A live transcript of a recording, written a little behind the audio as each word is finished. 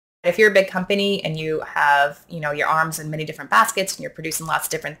If you're a big company and you have, your arms in many different baskets and you're producing lots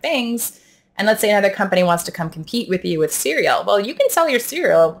of different things, and let's say another company wants to come compete with you with cereal, well, you can sell your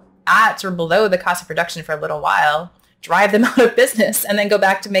cereal at or below the cost of production for a little while, drive them out of business, and then go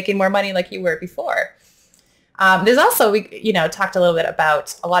back to making more money like you were before. There's also, we talked a little bit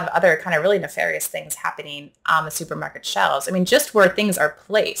about a lot of other kind of really nefarious things happening on the supermarket shelves. I mean, just where things are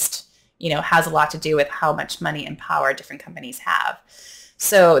placed, has a lot to do with how much money and power different companies have.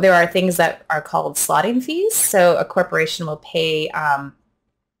 So there are things that are called slotting fees. So a corporation will pay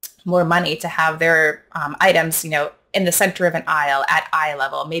more money to have their items, in the center of an aisle at eye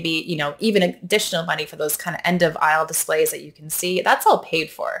level, maybe, even additional money for those kind of end of aisle displays that you can see. That's all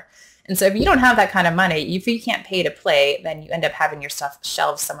paid for. And so if you don't have that kind of money, if you can't pay to play, then you end up having your stuff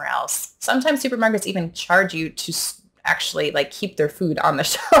shelved somewhere else. Sometimes supermarkets even charge you to actually keep their food on the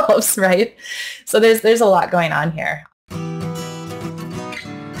shelves, right? So there's a lot going on here.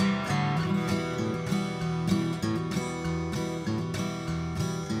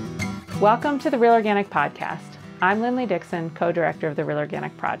 Welcome to the Real Organic Podcast. I'm Linley Dixon, co-director of the Real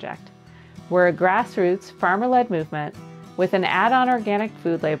Organic Project. We're a grassroots, farmer-led movement with an add-on organic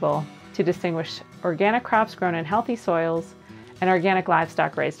food label to distinguish organic crops grown in healthy soils and organic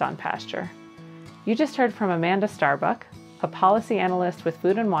livestock raised on pasture. You just heard from Amanda Starbuck, a policy analyst with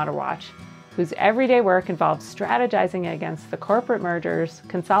Food and Water Watch, whose everyday work involves strategizing against the corporate mergers,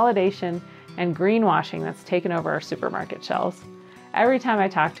 consolidation, and greenwashing that's taken over our supermarket shelves. Every time I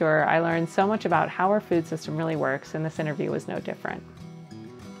talk to her, I learn so much about how our food system really works, and this interview was no different.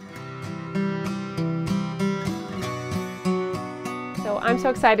 So I'm so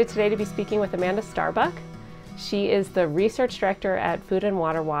excited today to be speaking with Amanda Starbuck. She is the research director at Food and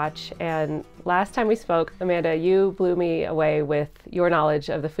Water Watch, and last time we spoke, Amanda, you blew me away with your knowledge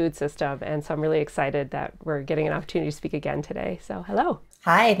of the food system, and so I'm really excited that we're getting an opportunity to speak again today. So hello.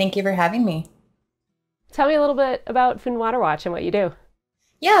 Hi, thank you for having me. Tell me a little bit about Food and Water Watch and what you do.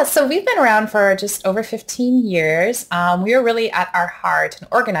 Yeah, so we've been around for just over 15 years. We are really at our heart an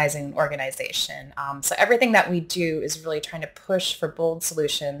organizing organization. So everything that we do is really trying to push for bold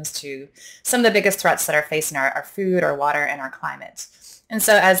solutions to some of the biggest threats that are facing our food, our water, and our climate. And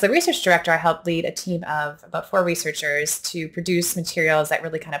so as the research director, I help lead a team of about 4 researchers to produce materials that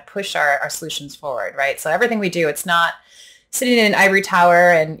really kind of push our solutions forward, right? So everything we do, it's not sitting in an ivory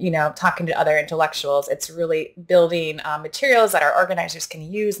tower and, talking to other intellectuals. It's really building materials that our organizers can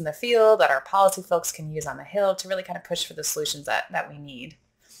use in the field, that our policy folks can use on the Hill to really kind of push for the solutions that we need.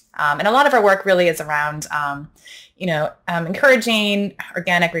 And a lot of our work really is around, encouraging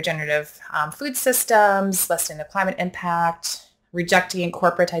organic regenerative food systems, lessening the climate impact, rejecting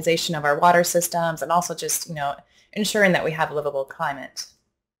corporatization of our water systems, and also just, ensuring that we have a livable climate.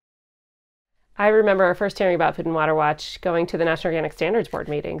 I remember first hearing about Food and Water Watch going to the National Organic Standards Board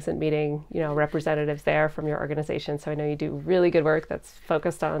meetings and meeting, representatives there from your organization. So I know you do really good work that's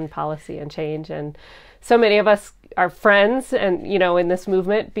focused on policy and change. And so many of us are friends and, in this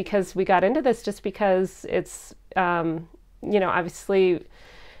movement because we got into this just because it's, obviously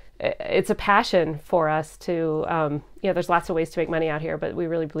it's a passion for us to, there's lots of ways to make money out here, but we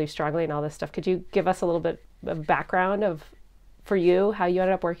really believe strongly in all this stuff. Could you give us a little bit of background for you, how you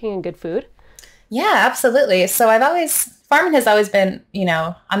ended up working in good food? Yeah, absolutely. So farming has always been,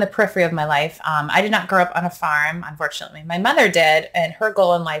 on the periphery of my life. I did not grow up on a farm, unfortunately. My mother did, and her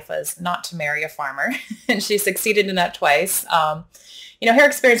goal in life was not to marry a farmer, and she succeeded in that twice. Her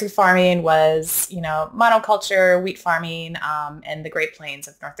experience with farming was, monoculture, wheat farming, in the Great Plains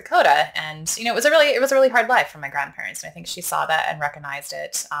of North Dakota. And, it was a really hard life for my grandparents. And I think she saw that and recognized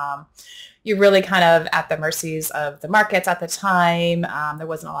it. You're really kind of at the mercies of the markets at the time. There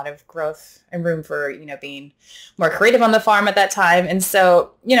wasn't a lot of growth and room for, being more creative on the farm at that time. And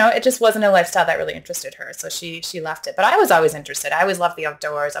so, it just wasn't a lifestyle that really interested her. So she left it. But I was always interested. I always loved the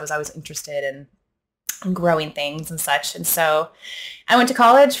outdoors. I was always interested in growing things and such. And so I went to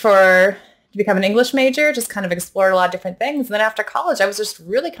college to become an English major, just kind of explored a lot of different things. And then after college, I was just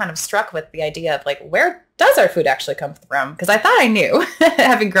really kind of struck with the idea of where does our food actually come from? Because I thought I knew,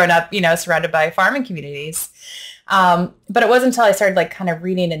 having grown up, surrounded by farming communities. But it wasn't until I started kind of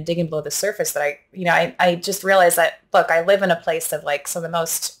reading and digging below the surface that I just realized that, look, I live in a place of some of the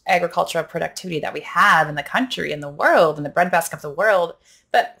most agricultural productivity that we have in the country, in the world, in the breadbasket of the world.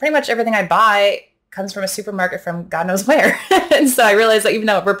 But pretty much everything I buy comes from a supermarket from God knows where. And so I realized that even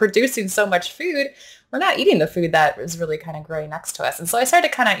though we're producing so much food, we're not eating the food that is really kind of growing next to us. And so I started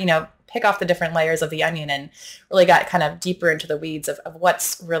to kind of, pick off the different layers of the onion and really got kind of deeper into the weeds of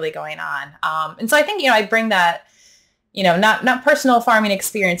what's really going on. And so I think, I bring that not personal farming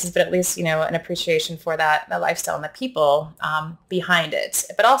experiences, but at least, an appreciation for that lifestyle and the people behind it.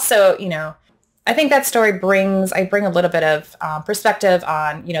 But also, I think that story I bring a little bit of perspective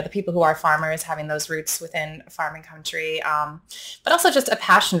on, the people who are farmers, having those roots within farming country, but also just a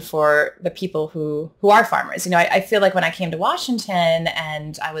passion for the people who are farmers. I feel like when I came to Washington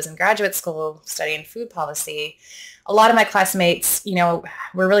and I was in graduate school studying food policy, a lot of my classmates, were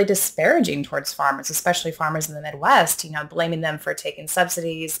really disparaging towards farmers, especially farmers in the Midwest, blaming them for taking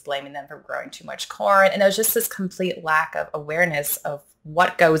subsidies, blaming them for growing too much corn. And there was just this complete lack of awareness of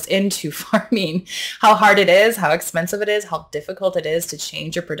what goes into farming, how hard it is, how expensive it is, how difficult it is to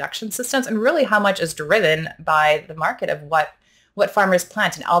change your production systems, and really how much is driven by the market of what farmers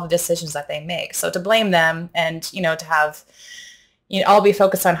plant and all the decisions that they make. So to blame them and, to have all be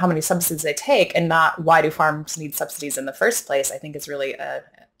focused on how many subsidies they take and not why do farms need subsidies in the first place, I think is really a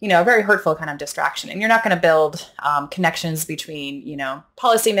very hurtful kind of distraction. And you're not going to build connections between,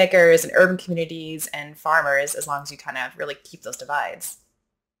 policymakers and urban communities and farmers as long as you kind of really keep those divides.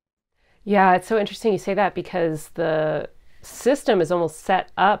 Yeah, it's so interesting you say that, because the system is almost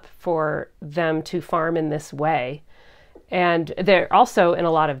set up for them to farm in this way. And they're also in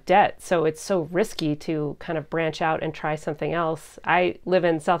a lot of debt. So it's so risky to kind of branch out and try something else. I live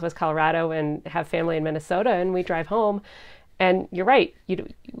in Southwest Colorado and have family in Minnesota, and we drive home. And you're right.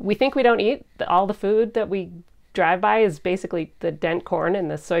 We think we don't eat. All the food that we drive by is basically the dent corn and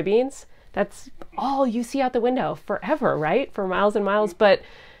the soybeans. That's all you see out the window forever, right? For miles and miles. But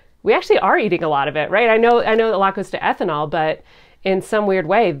we actually are eating a lot of it, right? I know a lot goes to ethanol, but in some weird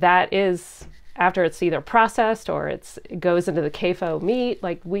way, that is, after it's either processed or it goes into the CAFO meat,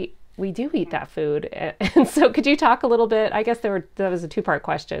 like we do eat that food. And so could you talk a little bit, I guess that was a two-part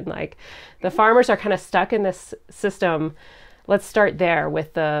question, like the farmers are kind of stuck in this system. Let's start there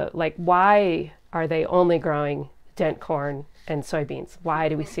with why are they only growing dent corn and soybeans? Why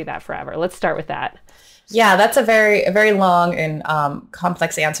do we see that forever? Let's start with that. Yeah, that's a very long and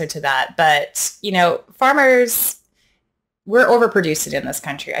complex answer to that. But, farmers, we're overproducing in this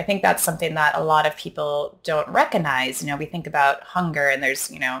country. I think that's something that a lot of people don't recognize. We think about hunger, and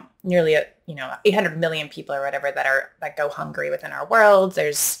there's, nearly 800 million people or whatever that go hungry within our world.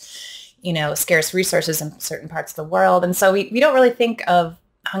 There's, scarce resources in certain parts of the world. And so we don't really think of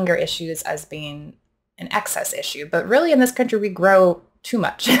hunger issues as being an excess issue. But really in this country, we grow too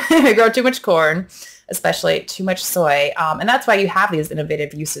much. We grow too much corn, especially too much soy. And that's why you have these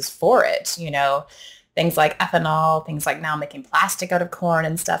innovative uses for it, things like ethanol, things like now making plastic out of corn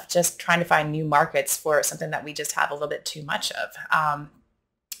and stuff, just trying to find new markets for something that we just have a little bit too much of.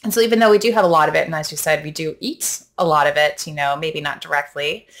 And so even though we do have a lot of it, and as you said, we do eat a lot of it, maybe not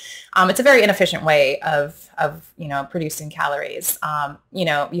directly, it's a very inefficient way of producing calories.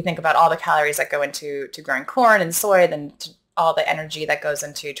 You think about all the calories that go into growing corn and soy, then all the energy that goes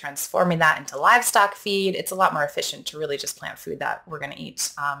into transforming that into livestock feed. It's a lot more efficient to really just plant food that we're going to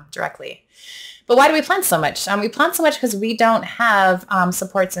eat directly. But why do we plant so much? We plant so much because we don't have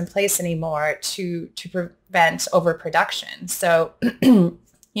supports in place anymore to prevent overproduction. So,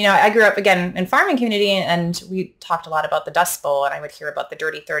 I grew up, again, in farming community, and we talked a lot about the Dust Bowl, and I would hear about the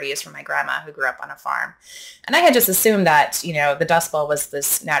dirty 30s from my grandma who grew up on a farm. And I had just assumed that, the Dust Bowl was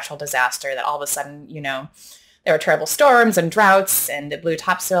this natural disaster that all of a sudden, there were terrible storms and droughts and it blew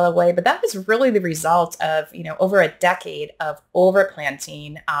topsoil away. But that was really the result of, over a decade of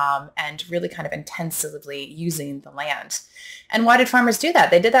overplanting and really kind of intensively using the land. And why did farmers do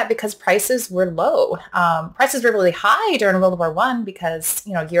that? They did that because prices were low. Prices were really high during World War I because,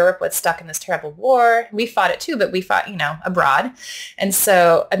 Europe was stuck in this terrible war. We fought it too, but we fought, abroad. And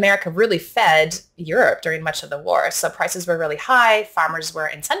so America really fed Europe during much of the war. So prices were really high. Farmers were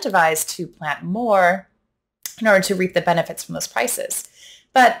incentivized to plant more in order to reap the benefits from those prices.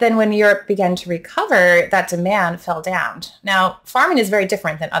 But then when Europe began to recover, that demand fell down. Now, farming is very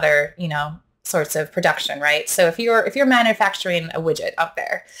different than other, sorts of production, right? So if you're manufacturing a widget out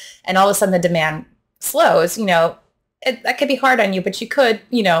there and all of a sudden the demand slows, that could be hard on you, but you could,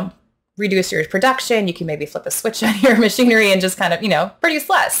 reduce your production. You can maybe flip a switch on your machinery and just kind of, produce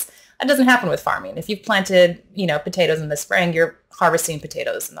less. That doesn't happen with farming. If you've planted, potatoes in the spring, you're harvesting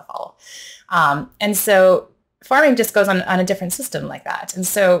potatoes in the fall. And so farming just goes on a different system like that. And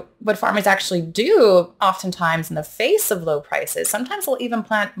so what farmers actually do oftentimes in the face of low prices, sometimes they'll even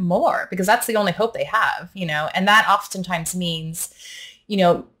plant more because that's the only hope they have, and that oftentimes means,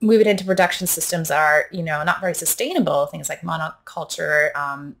 moving into production systems that are, not very sustainable, things like monoculture,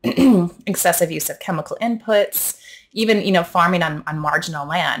 excessive use of chemical inputs, even, farming on marginal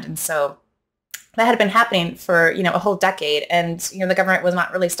land. And so that had been happening for, a whole decade. And, the government was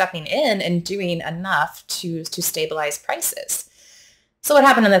not really stepping in and doing enough to stabilize prices. So what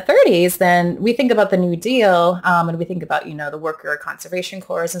happened in the 30s, then we think about the New Deal, and we think about, the worker conservation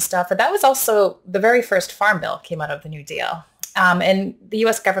corps and stuff. But that was also the very first farm bill came out of the New Deal. And the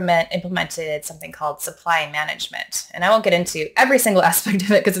U.S. government implemented something called supply management. And I won't get into every single aspect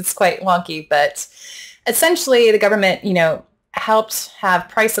of it because it's quite wonky. But essentially, the government, helped have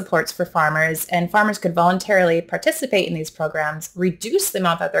price supports for farmers, and farmers could voluntarily participate in these programs, reduce the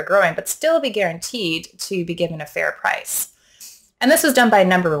amount that they're growing, but still be guaranteed to be given a fair price. And this was done by a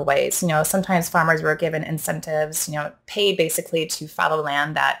number of ways. Sometimes farmers were given incentives, paid basically to fallow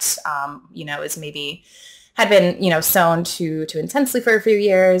land that, is maybe had been, sown too intensely for a few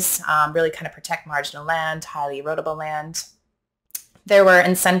years, really kind of protect marginal land, highly erodible land. There were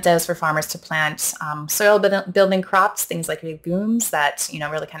incentives for farmers to plant soil building crops, things like legumes that,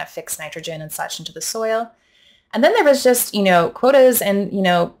 really kind of fix nitrogen and such into the soil. And then there was just, quotas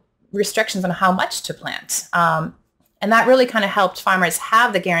and, restrictions on how much to plant. And that really kind of helped farmers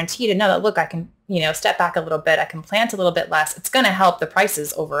have the guarantee to know that, look, I can, step back a little bit. I can plant a little bit less. It's going to help the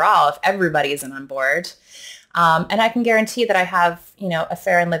prices overall if everybody isn't on board. And I can guarantee that I have, a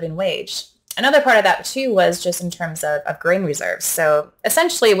fair and living wage. Another part of that, too, was just in terms of grain reserves. So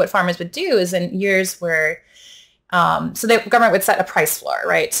essentially what farmers would do is in years where, so the government would set a price floor,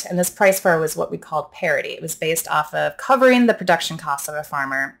 right? And this price floor was what we called parity. It was based off of covering the production costs of a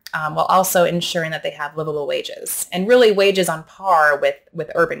farmer while also ensuring that they have livable wages and really wages on par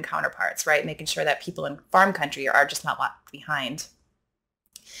with urban counterparts, right? Making sure that people in farm country are just not left behind.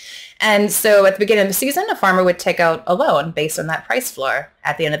 And so at the beginning of the season, a farmer would take out a loan based on that price floor.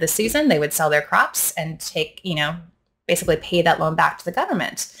 At the end of the season, they would sell their crops and take, basically pay that loan back to the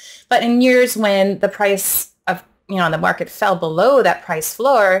government. But in years when the price of, the market fell below that price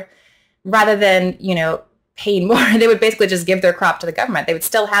floor, rather than, paying more, they would basically just give their crop to the government. They would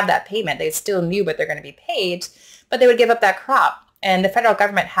still have that payment. They still knew what they're going to be paid, but they would give up that crop. And the federal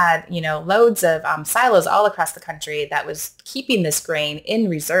government had, loads of silos all across the country that was keeping this grain in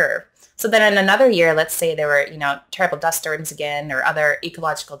reserve. So then in another year, let's say there were, terrible dust storms again or other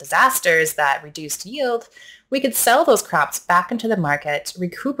ecological disasters that reduced yield, we could sell those crops back into the market,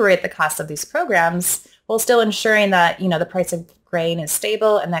 recuperate the cost of these programs while still ensuring that, the price of grain is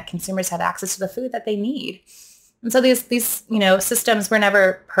stable and that consumers have access to the food that they need. And so these systems were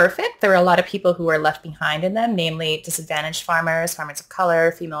never perfect. There were a lot of people who were left behind in them, namely disadvantaged farmers, farmers of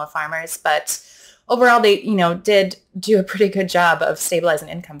color, female farmers, but overall, they, did do a pretty good job of stabilizing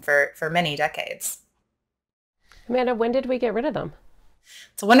income for many decades. Amanda, when did we get rid of them?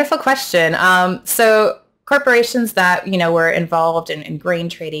 It's a wonderful question. So corporations that, were involved in grain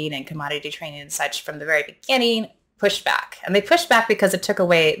trading and commodity trading and such from the very beginning pushed back. And they pushed back because it took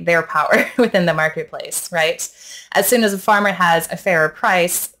away their power within the marketplace, right? As soon as a farmer has a fairer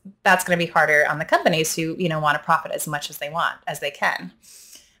price, that's going to be harder on the companies who, want to profit as much as they can.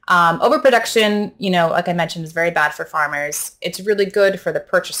 Overproduction, like I mentioned, is very bad for farmers. It's really good for the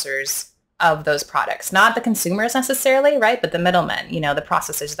purchasers of those products, not the consumers necessarily, right? But the middlemen, the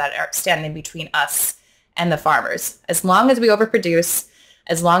processors that are standing between us and the farmers. As long as we overproduce,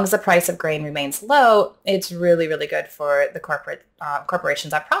 as long as the price of grain remains low, it's really, really good for the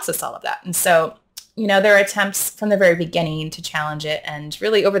corporations that process all of that. And so, there are attempts from the very beginning to challenge it and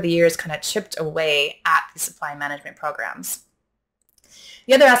really over the years kind of chipped away at the supply management programs.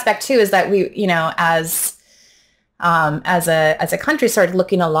 The other aspect too is that we, as a country, started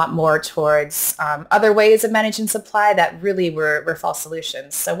looking a lot more towards other ways of managing supply that really were false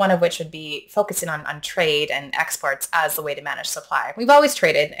solutions. So one of which would be focusing on trade and exports as the way to manage supply. We've always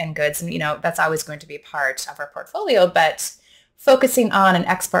traded in goods, and that's always going to be a part of our portfolio. But focusing on an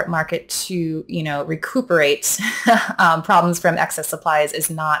export market to recuperate problems from excess supplies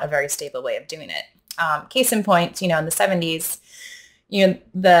is not a very stable way of doing it. Case in point, in the 70s.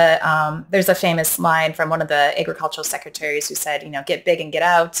 There's a famous line from one of the agricultural secretaries who said, get big and get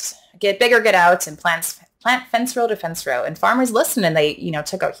out, get big or get out, and plant fence row to fence row. And farmers listened and they,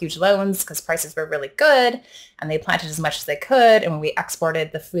 took out huge loans because prices were really good and they planted as much as they could. And when we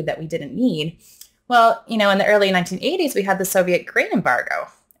exported the food that we didn't need, well, in the early 1980s, we had the Soviet grain embargo,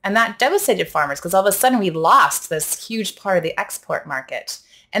 and that devastated farmers because all of a sudden we lost this huge part of the export market.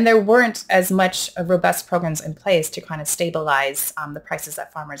 And there weren't as much robust programs in place to kind of stabilize the prices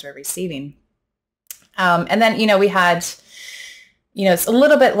that farmers were receiving. And then, we had, it's a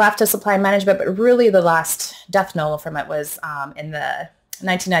little bit left to supply management, but really the last death knell from it was in the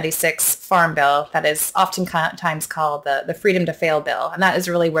 1996 Farm Bill that is oftentimes called the Freedom to Fail Bill. And that is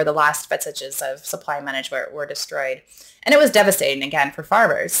really where the last vestiges of supply management were destroyed. And it was devastating, again, for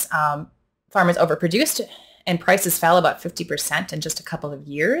farmers. farmers overproduced and prices fell about 50% in just a couple of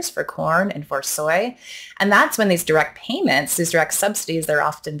years for corn and for soy. And that's when these direct payments, these direct subsidies, they're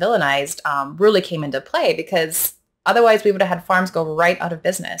often villainized, really came into play, because otherwise we would have had farms go right out of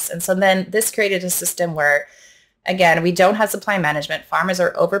business. And so then this created a system where, again, we don't have supply management. Farmers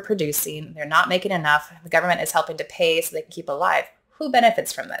are overproducing. They're not making enough. The government is helping to pay so they can keep alive. Who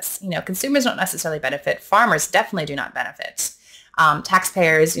benefits from this? Consumers don't necessarily benefit. Farmers definitely do not benefit.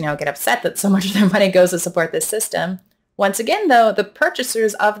 Taxpayers, get upset that so much of their money goes to support this system. Once again, though, the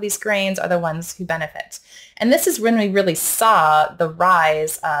purchasers of these grains are the ones who benefit. And this is when we really saw the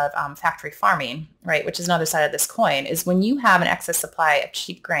rise of factory farming, right, which is another side of this coin, is when you have an excess supply of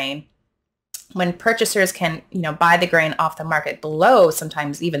cheap grain, when purchasers can, buy the grain off the market below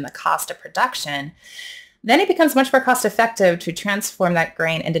sometimes even the cost of production, then it becomes much more cost effective to transform that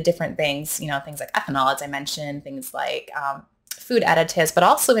grain into different things, things like ethanol, as I mentioned, things like food additives, but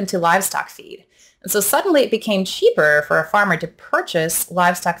also into livestock feed. And so suddenly it became cheaper for a farmer to purchase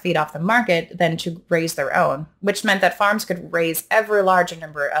livestock feed off the market than to raise their own, which meant that farms could raise ever larger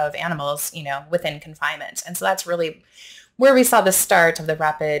number of animals, within confinement. And so that's really where we saw the start of the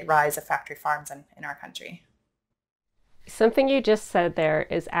rapid rise of factory farms in our country. Something you just said there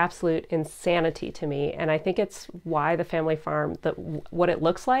is absolute insanity to me. And I think it's why the family farm, what it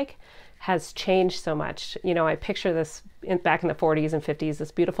looks like, has changed so much. I picture this back in the 40s and 50s,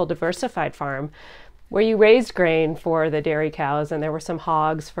 this beautiful diversified farm where you raised grain for the dairy cows and there were some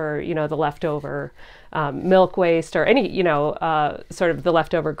hogs for, the leftover milk waste or any, sort of the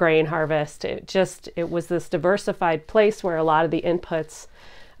leftover grain harvest. It was this diversified place where a lot of the inputs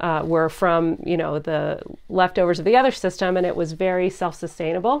were from, the leftovers of the other system, and it was very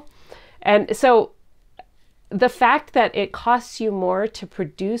self-sustainable. And so the fact that it costs you more to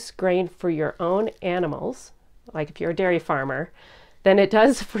produce grain for your own animals, like if you're a dairy farmer, than it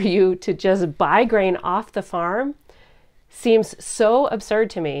does for you to just buy grain off the farm seems so absurd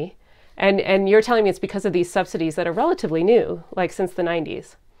to me. And you're telling me it's because of these subsidies that are relatively new, like since the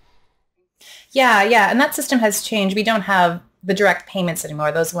 90s. Yeah. And that system has changed. We don't have the direct payments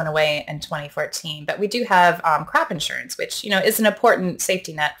anymore. Those went away in 2014. But we do have crop insurance, which, is an important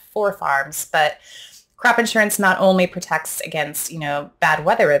safety net for farms. But crop insurance not only protects against, bad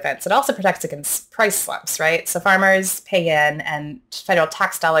weather events, it also protects against price slumps, right? So farmers pay in, and federal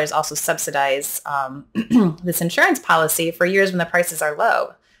tax dollars also subsidize this insurance policy for years when the prices are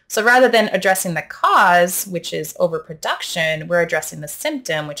low. So rather than addressing the cause, which is overproduction, we're addressing the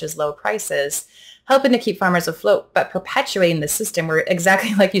symptom, which is low prices, helping to keep farmers afloat, but perpetuating the system where,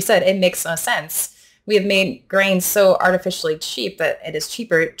 exactly like you said, it makes no sense. We have made grain so artificially cheap that it is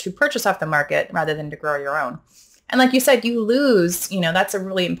cheaper to purchase off the market rather than to grow your own. And like you said, you lose, that's a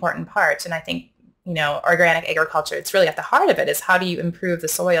really important part. And I think, organic agriculture, it's really at the heart of it, is how do you improve the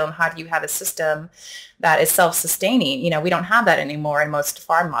soil and how do you have a system that is self-sustaining? We don't have that anymore in most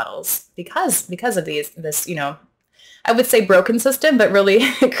farm models because of this, I would say broken system, but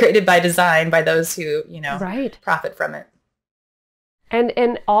really created by design by those who, right, profit from it.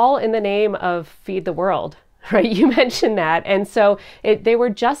 And all in the name of feed the world, right? You mentioned that. And so they were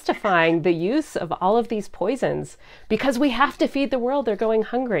justifying the use of all of these poisons because we have to feed the world. They're going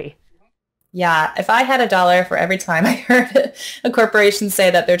hungry. Yeah. If I had $1 for every time I heard a corporation say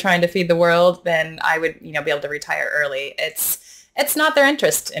that they're trying to feed the world, then I would, be able to retire early. It's not their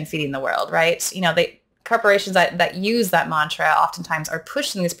interest in feeding the world, right? Corporations that use that mantra oftentimes are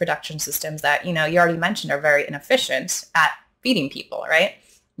pushing these production systems that, you already mentioned are very inefficient at feeding people, right?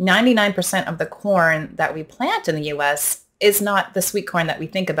 99% of the corn that we plant in the U.S. is not the sweet corn that we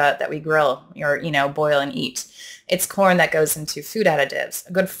think about that we grill or, boil and eat. It's corn that goes into food additives.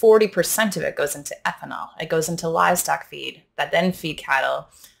 A good 40% of it goes into ethanol. It goes into livestock feed that then feed cattle,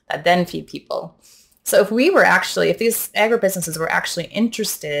 that then feed people. So if these agribusinesses were actually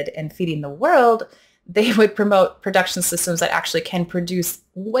interested in feeding the world, they would promote production systems that actually can produce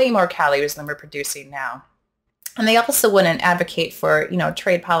way more calories than we're producing now. And they also wouldn't advocate for,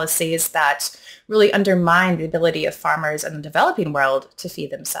 trade policies that really undermine the ability of farmers in the developing world to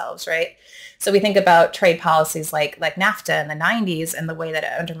feed themselves, right? So we think about trade policies like NAFTA in the 90s and the way that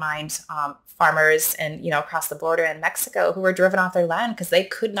it undermined farmers and, across the border in Mexico who were driven off their land because they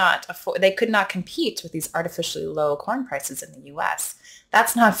could not compete with these artificially low corn prices in the U.S.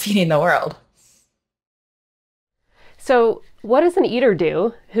 That's not feeding the world. So what does an eater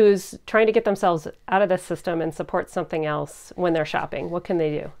do who's trying to get themselves out of this system and support something else when they're shopping? What can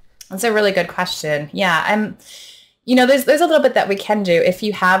they do? That's a really good question. Yeah, There's a little bit that we can do if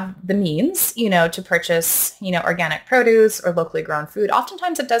you have the means, to purchase, organic produce or locally grown food.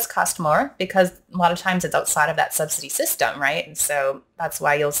 Oftentimes it does cost more because a lot of times it's outside of that subsidy system, right? And so that's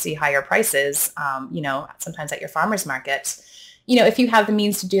why you'll see higher prices, sometimes at your farmer's market. If you have the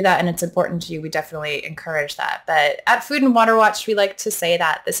means to do that and it's important to you, we definitely encourage that. But at Food and Water Watch, we like to say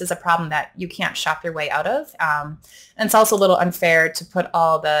that this is a problem that you can't shop your way out of. And it's also a little unfair to put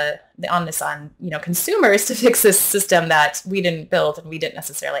all the onus on, consumers to fix this system that we didn't build and we didn't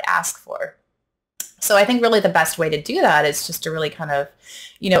necessarily ask for. So I think really the best way to do that is just to really kind of,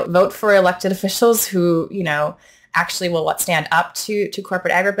 vote for elected officials who, actually will stand up to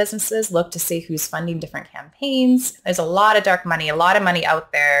corporate agribusinesses, look to see who's funding different campaigns. There's a lot of dark money, a lot of money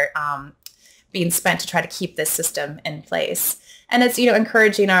out there being spent to try to keep this system in place. And it's,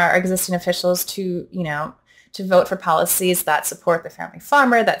 encouraging our existing officials to, to vote for policies that support the family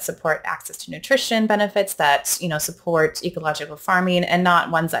farmer, that support access to nutrition benefits, that, support ecological farming, and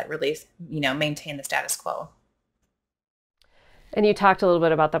not ones that really, maintain the status quo. And you talked a little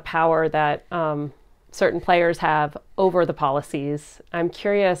bit about the power that certain players have over the policies. I'm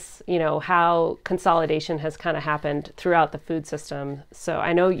curious, how consolidation has kind of happened throughout the food system. So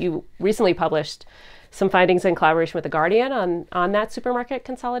I know you recently published some findings in collaboration with The Guardian on that supermarket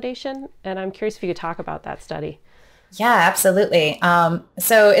consolidation. And I'm curious if you could talk about that study. Yeah, absolutely.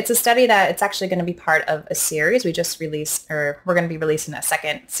 So it's a study that it's actually going to be part of a series. We just released, or we're going to be releasing a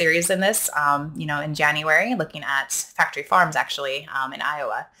second series in this, in January, looking at factory farms actually in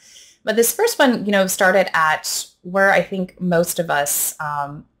Iowa. But this first one, started at where I think most of us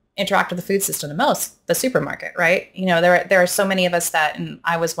interact with the food system the most, the supermarket, right? There are so many of us that, and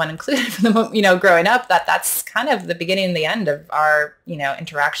I was one included, growing up, that's kind of the beginning and the end of our,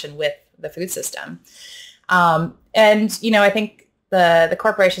 interaction with the food system. And I think the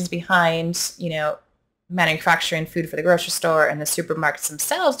corporations behind, manufacturing food for the grocery store and the supermarkets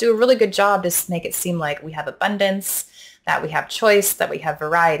themselves do a really good job to make it seem like we have abundance, that we have choice, that we have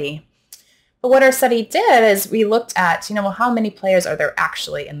variety. But what our study did is we looked at, how many players are there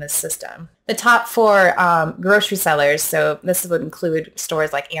actually in this system? The top 4 grocery sellers, so this would include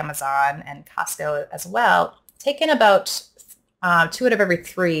stores like Amazon and Costco as well, take in about 2 out of every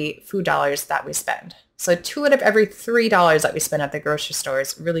 3 food dollars that we spend. So 2 out of every $3 that we spend at the grocery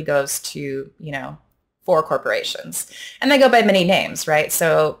stores really goes to, 4 corporations. And they go by many names, right?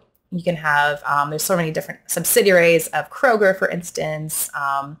 So you can have, there's so many different subsidiaries of Kroger, for instance,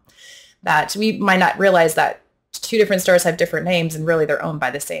 that we might not realize that 2 different stores have different names and really they're owned by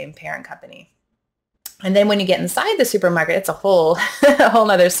the same parent company. And then when you get inside the supermarket, it's a whole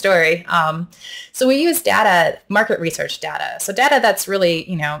nother story. So we use data, market research data. So data that's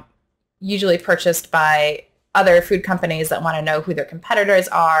really, usually purchased by other food companies that want to know who their competitors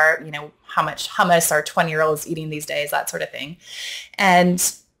are, how much hummus are 20-year-olds eating these days, that sort of thing.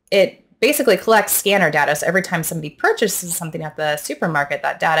 And it basically collects scanner data. So every time somebody purchases something at the supermarket,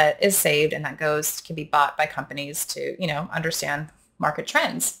 that data is saved and that can be bought by companies to, understand market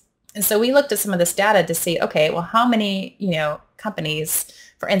trends. And so we looked at some of this data to see, okay, well, how many, companies,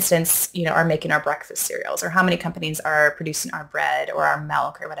 for instance, are making our breakfast cereals, or how many companies are producing our bread or our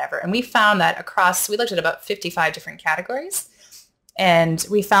milk or whatever. And we found that we looked at about 55 different categories. And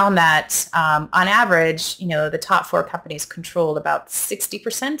we found that on average, the top 4 companies controlled about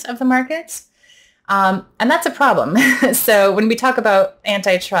 60% of the market. And that's a problem. So when we talk about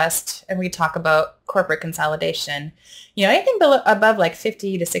antitrust and we talk about corporate consolidation, anything above like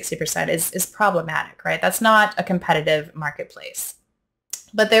 50 to 60% is problematic, right? That's not a competitive marketplace.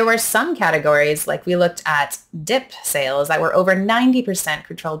 But there were some categories, like we looked at dip sales, that were over 90%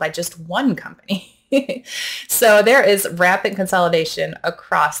 controlled by just one company. So there is rapid consolidation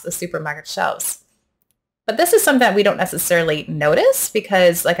across the supermarket shelves. But this is something that we don't necessarily notice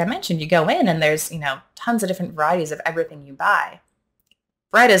because, like I mentioned, you go in and there's, tons of different varieties of everything you buy.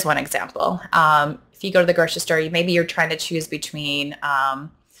 Bread is one example. If you go to the grocery store, maybe you're trying to choose between,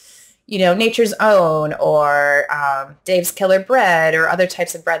 Nature's Own or Dave's Killer Bread or other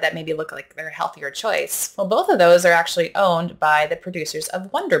types of bread that maybe look like they're a healthier choice. Well, both of those are actually owned by the producers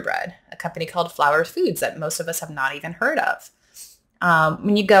of Wonder Bread, a company called Flower Foods that most of us have not even heard of.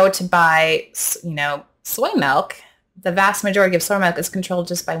 When you go to buy, soy milk, the vast majority of soy milk is controlled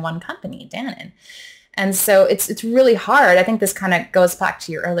just by one company, Dannon. And so it's really hard. I think this kind of goes back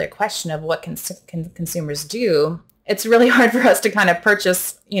to your earlier question of what can consumers do. It's really hard for us to kind of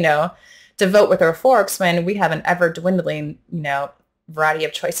purchase, to vote with our forks when we have an ever dwindling, variety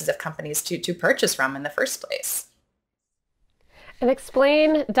of choices of companies to purchase from in the first place. And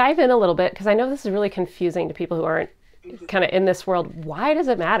dive in a little bit, because I know this is really confusing to people who aren't kind of in this world. Why does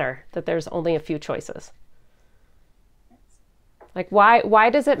it matter that there's only a few choices? Like, why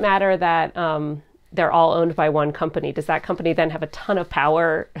does it matter that they're all owned by one company? Does that company then have a ton of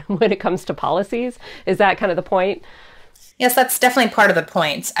power when it comes to policies? Is that kind of the point? Yes, that's definitely part of the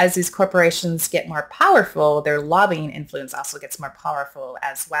point. As these corporations get more powerful, their lobbying influence also gets more powerful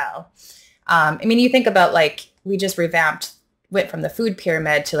as well. I mean, you think about like, we just went from the food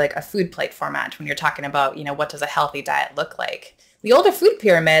pyramid to like a food plate format when you're talking about, what does a healthy diet look like? The older food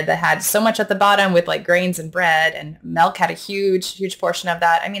pyramid that had so much at the bottom with like grains and bread, and milk had a huge portion of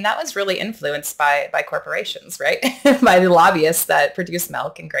that. I mean, that was really influenced by corporations, right? By the lobbyists that produce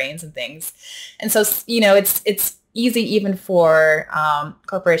milk and grains and things. And so, it's easy even for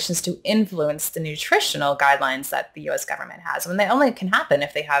corporations to influence the nutritional guidelines that the U.S. government has. And they only can happen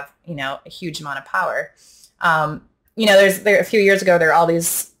if they have, a huge amount of power. There a few years ago, there are all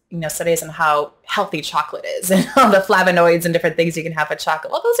these, studies on how healthy chocolate is and all the flavonoids and different things you can have with chocolate.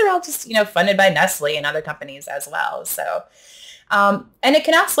 Well, those are all just, funded by Nestle and other companies as well. So, and it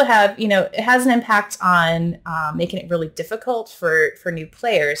can also have, it has an impact on making it really difficult for new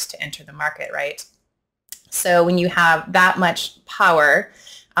players to enter the market, right? So when you have that much power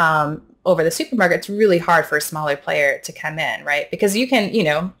over the supermarket, it's really hard for a smaller player to come in, right? Because you can,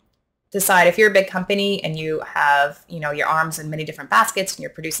 decide if you're a big company and you have, your arms in many different baskets and you're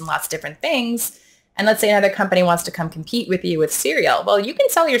producing lots of different things. And let's say another company wants to come compete with you with cereal. Well, you can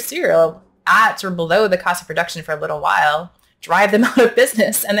sell your cereal at or below the cost of production for a little while, drive them out of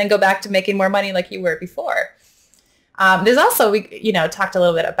business, and then go back to making more money like you were before. There's also, we talked a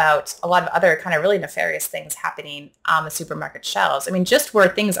little bit about a lot of other kind of really nefarious things happening on the supermarket shelves. I mean, just where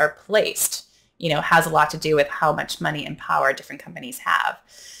things are placed, has a lot to do with how much money and power different companies have.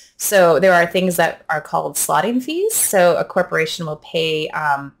 So there are things that are called slotting fees. So a corporation will pay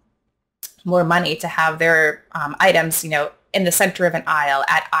more money to have their items, in the center of an aisle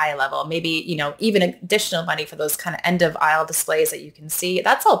at eye level, maybe, even additional money for those kind of end of aisle displays that you can see.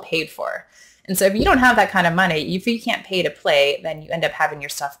 That's all paid for. And so if you don't have that kind of money, if you can't pay to play, then you end up having your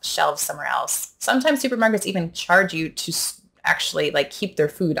stuff shelved somewhere else. Sometimes supermarkets even charge you to actually like keep their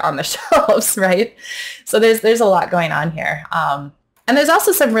food on the shelves, right? So there's a lot going on here. And there's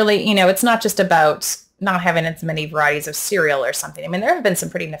also some really, it's not just about not having as many varieties of cereal or something. I mean, there have been some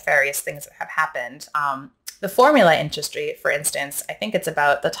pretty nefarious things that have happened. The formula industry, for instance, I think it's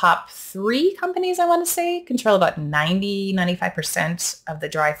about the top 3 companies, I want to say, control about 95% of the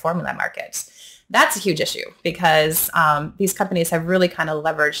dry formula market. That's a huge issue because these companies have really kind of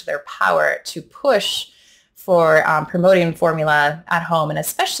leveraged their power to push for promoting formula at home and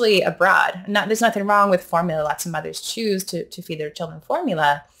especially abroad. There's nothing wrong with formula. Lots of mothers choose to feed their children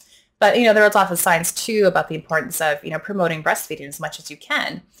formula. But, there are lots of science, too, about the importance of, promoting breastfeeding as much as you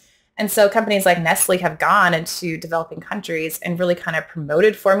can. And so companies like Nestle have gone into developing countries and really kind of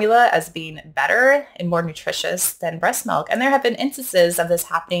promoted formula as being better and more nutritious than breast milk. And there have been instances of this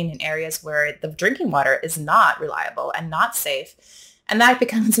happening in areas where the drinking water is not reliable and not safe. And that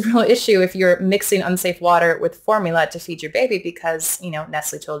becomes a real issue if you're mixing unsafe water with formula to feed your baby because,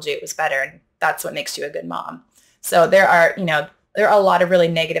 Nestle told you it was better and that's what makes you a good mom. So there are a lot of really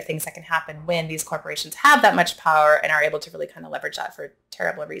negative things that can happen when these corporations have that much power and are able to really kind of leverage that for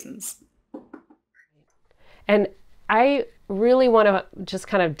terrible reasons. And I really want to just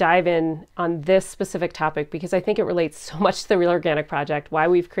kind of dive in on this specific topic because I think it relates so much to the Real Organic Project, why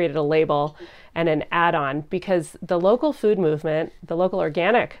we've created a label and an add-on, because the local food movement, the local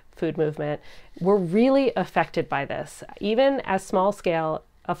organic food movement, we're really affected by this. Even as small scale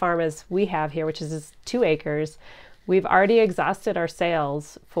a farm as we have here, which is 2 acres, we've already exhausted our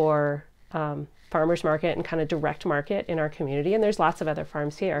sales for farmers market and kind of direct market in our community. And there's lots of other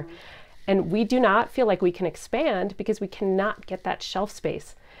farms here. And we do not feel like we can expand because we cannot get that shelf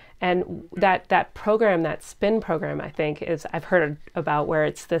space. And that program, that SPIN program, I think I've heard about where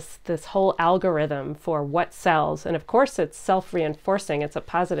it's this whole algorithm for what sells. And of course it's self-reinforcing. It's a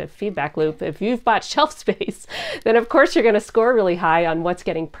positive feedback loop. If you've bought shelf space, then of course you're going to score really high on what's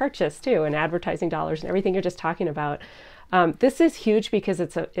getting purchased too, and advertising dollars and everything you're just talking about. This is huge because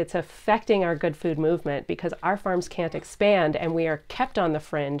it's affecting our good food movement because our farms can't expand and we are kept on the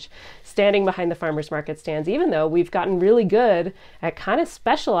fringe, standing behind the farmers market stands, even though we've gotten really good at kind of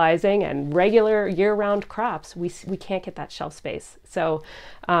specializing and regular year-round crops. We can't get that shelf space. So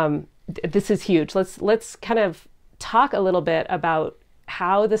this is huge. Let's kind of talk a little bit about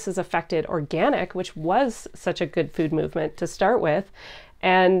how this has affected organic, which was such a good food movement to start with.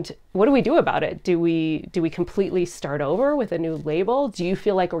 And what do we do about it? Do we completely start over with a new label? Do you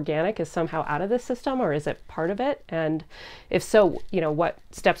feel like organic is somehow out of the system or is it part of it? And if so, what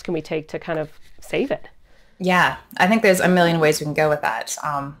steps can we take to kind of save it? Yeah, I think there's a million ways we can go with that.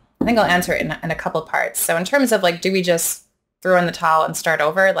 I think I'll answer it in a couple parts. So in terms of do we just throw in the towel and start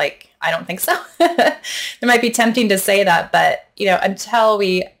over? Like, I don't think so. It might be tempting to say that, but, until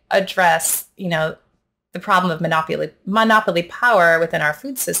we address, the problem of monopoly power within our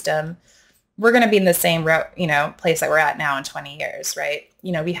food system, we're going to be in the same, place that we're at now in 20 years, right?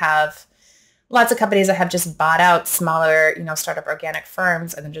 We have lots of companies that have just bought out smaller, startup organic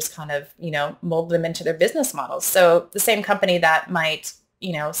firms and then just kind of, mold them into their business models. So the same company that might,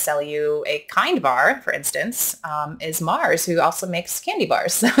 sell you a Kind bar, for instance, is Mars, who also makes candy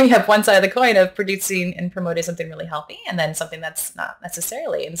bars. So we have one side of the coin of producing and promoting something really healthy and then something that's not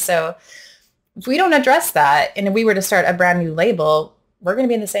necessarily. And so if we don't address that and if we were to start a brand new label, we're going to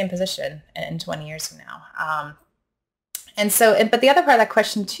be in the same position in 20 years from now. But the other part of that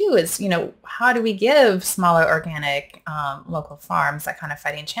question too is, how do we give smaller organic local farms that kind of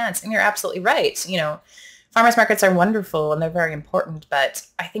fighting chance? And you're absolutely right. Farmers markets are wonderful and they're very important, but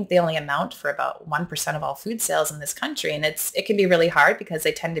I think they only amount for about 1% of all food sales in this country. And it can be really hard because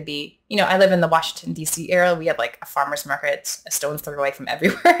they tend to be, I live in the Washington, D.C. area. We have like a farmers market a stone's throw away from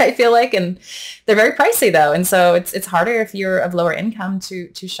everywhere, I feel like. And they're very pricey though. And so it's harder if you're of lower income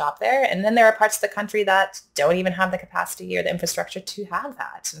to shop there. And then there are parts of the country that don't even have the capacity or the infrastructure to have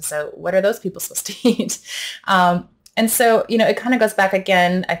that. And so what are those people supposed to eat? And so, it kind of goes back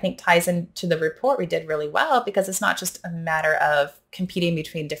again, I think ties into the report we did really well, because it's not just a matter of competing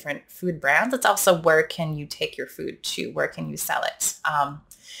between different food brands. It's also where can you take your food to? Where can you sell it?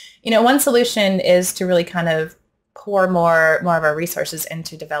 One solution is to really kind of pour more of our resources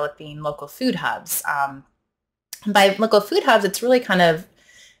into developing local food hubs. By local food hubs, it's really kind of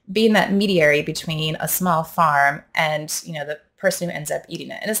being that mediary between a small farm and, the person who ends up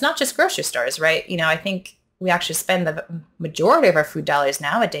eating it. And it's not just grocery stores, right? I think we actually spend the majority of our food dollars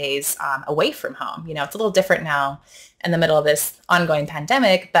nowadays away from home. It's a little different now in the middle of this ongoing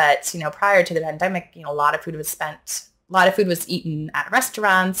pandemic, but, prior to the pandemic, a lot of food was eaten at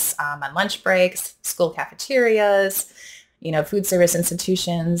restaurants, on lunch breaks, school cafeterias, food service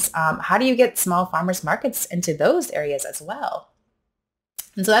institutions. How do you get small farmers markets into those areas as well?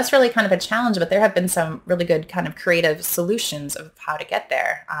 And so that's really kind of a challenge, but there have been some really good kind of creative solutions of how to get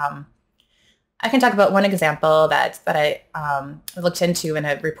there. I can talk about one example that I looked into in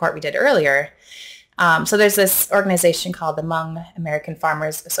a report we did earlier. So there's this organization called the Hmong American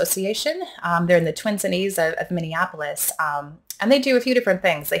Farmers Association. They're in the Twin Cities of Minneapolis, and they do a few different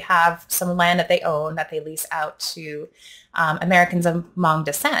things. They have some land that they own that they lease out to Americans of Hmong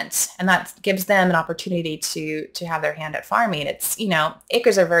descent, and that gives them an opportunity to have their hand at farming. It's,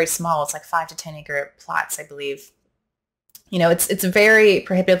 acres are very small. It's like 5 to 10 acre plots, I believe. It's very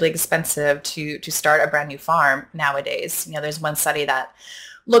prohibitively expensive to start a brand new farm nowadays. There's one study that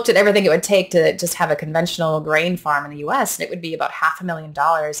looked at everything it would take to just have a conventional grain farm in the U.S., and it would be about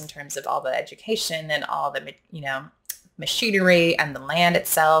 $500,000 in terms of all the education and all the, machinery and the land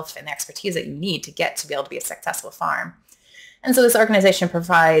itself and the expertise that you need to get to be able to be a successful farm. And so this organization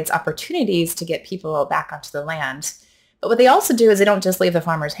provides opportunities to get people back onto the land. But what they also do is they don't just leave the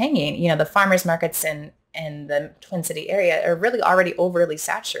farmers hanging. The farmers markets in the Twin City area are really already overly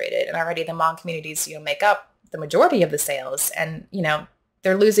saturated, and already the Hmong communities, make up the majority of the sales, and,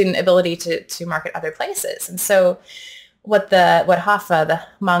 they're losing ability to market other places. And so what HAFA, the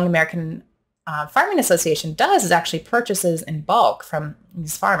Hmong American Farming Association, does is actually purchases in bulk from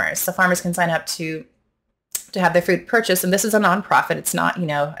these farmers. So farmers can sign up to have their food purchased, and this is a nonprofit. It's not,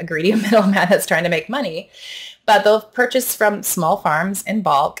 a greedy middleman that's trying to make money, but they'll purchase from small farms in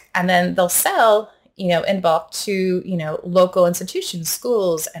bulk, and then they'll sell in bulk to, local institutions,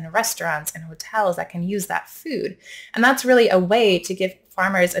 schools and restaurants and hotels that can use that food. And that's really a way to give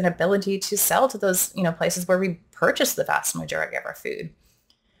farmers an ability to sell to those, places where we purchase the vast majority of our food.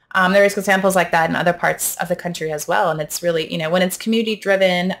 There is examples like that in other parts of the country as well. And it's really, when it's community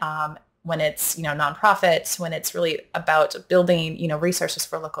driven, when it's, nonprofits, when it's really about building, resources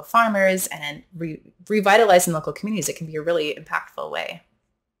for local farmers and revitalizing local communities, it can be a really impactful way.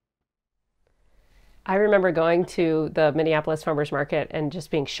 I remember going to the Minneapolis Farmers Market and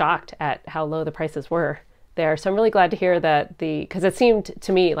just being shocked at how low the prices were there. So I'm really glad to hear that because it seemed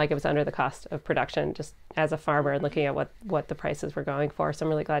to me like it was under the cost of production just as a farmer and looking at what the prices were going for. So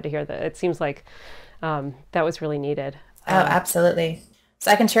I'm really glad to hear that. It seems like that was really needed. Oh, absolutely. So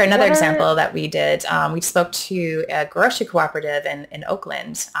I can share another example that we did. We spoke to a grocery cooperative in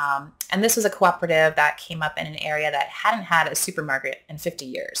Oakland. And this was a cooperative that came up in an area that hadn't had a supermarket in 50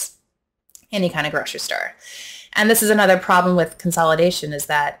 years. Any kind of grocery store. And this is another problem with consolidation, is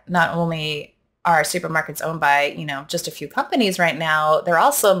that not only are supermarkets owned by, just a few companies right now, they're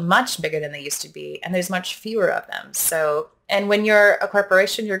also much bigger than they used to be, and there's much fewer of them. So, and when you're a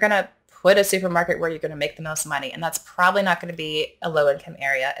corporation, you're going to put a supermarket where you're going to make the most money. And that's probably not going to be a low income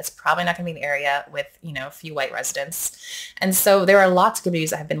area. It's probably not going to be an area with, few white residents. And so there are lots of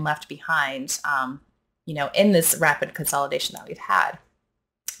communities that have been left behind, in this rapid consolidation that we've had.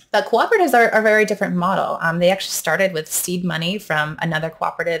 But cooperatives are a very different model. They actually started with seed money from another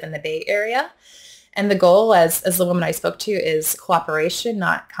cooperative in the Bay Area. And the goal, as the woman I spoke to, is cooperation,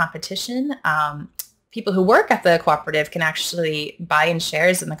 not competition. People who work at the cooperative can actually buy in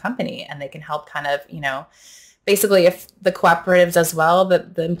shares in the company, and they can help kind of, basically if the cooperative does well,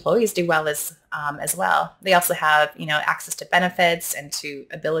 the employees do well as well. They also have, access to benefits and to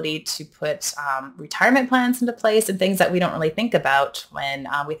ability to put retirement plans into place and things that we don't really think about when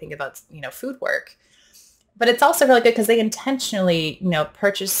we think about, food work. But it's also really good because they intentionally,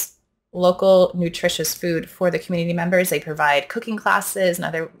 purchase local nutritious food for the community members. They provide cooking classes and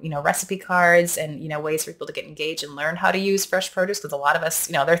other, recipe cards and, ways for people to get engaged and learn how to use fresh produce. Because a lot of us,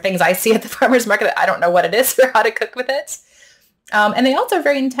 there are things I see at the farmer's market that I don't know what it is or how to cook with it. And they also are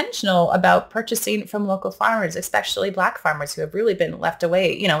very intentional about purchasing from local farmers, especially Black farmers who have really been left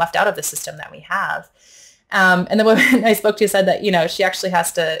away, left out of the system that we have. And the woman I spoke to said that, she actually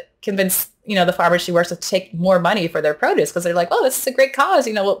has to convince, the farmers she works with to take more money for their produce because they're like, oh, this is a great cause.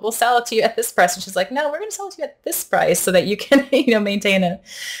 We'll sell it to you at this price. And she's like, no, we're going to sell it to you at this price so that you can, maintain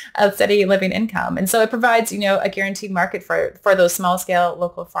a steady living income. And so it provides, a guaranteed market for those small scale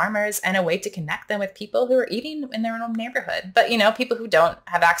local farmers and a way to connect them with people who are eating in their own neighborhood. But, people who don't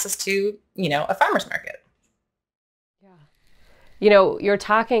have access to, a farmer's market. Yeah. You're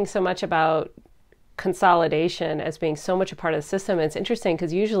talking so much about consolidation as being so much a part of the system. It's interesting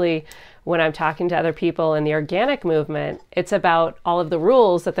because usually when I'm talking to other people in the organic movement, it's about all of the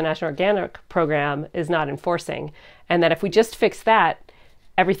rules that the National Organic Program is not enforcing. And that if we just fix that,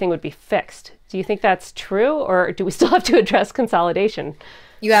 everything would be fixed. Do you think that's true, or do we still have to address consolidation?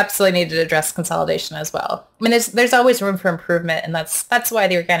 You absolutely need to address consolidation as well. I mean, there's always room for improvement, and that's why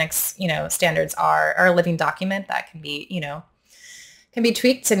the organics, standards are a living document that can be, can be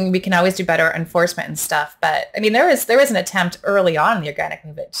tweaked, and we can always do better enforcement and stuff. But I mean, there was an attempt early on in the organic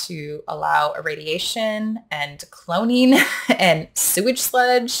movement to allow irradiation and cloning and sewage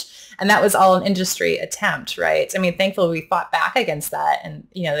sludge. And that was all an industry attempt, right? I mean, thankfully we fought back against that, and,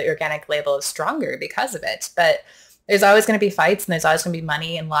 the organic label is stronger because of it. But there's always going to be fights, and there's always going to be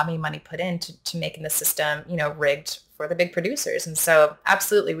money and lobbying money put into making the system, rigged for the big producers. And so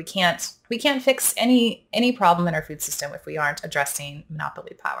absolutely, we can't fix any problem in our food system if we aren't addressing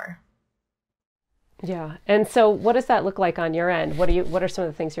monopoly power. Yeah. And so what does that look like on your end? What are some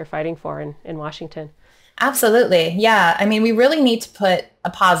of the things you're fighting for in Washington? Absolutely. Yeah. I mean, we really need to put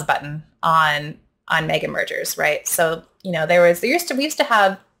a pause button on mega mergers, right? So, we used to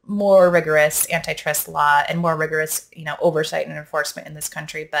have more rigorous antitrust law and more rigorous, oversight and enforcement in this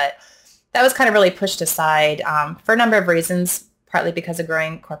country, but that was kind of really pushed aside for a number of reasons, partly because of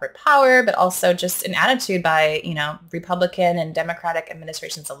growing corporate power, but also just an attitude by, Republican and Democratic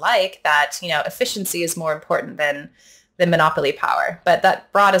administrations alike that, efficiency is more important than monopoly power. But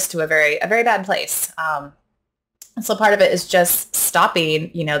that brought us to a very bad place. And so part of it is just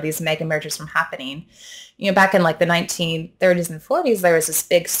stopping, these mega mergers from happening. Back in like the 1930s and 40s, there was this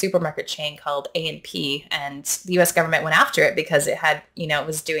big supermarket chain called A&P, and the U.S. government went after it because it had, it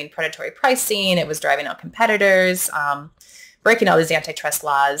was doing predatory pricing, it was driving out competitors, breaking all these antitrust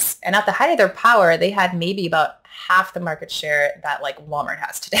laws. And at the height of their power, they had maybe about half the market share that like Walmart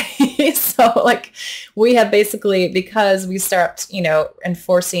has today. So like we have basically, because we stopped,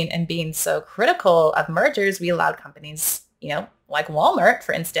 enforcing and being so critical of mergers, we allowed companies, like Walmart,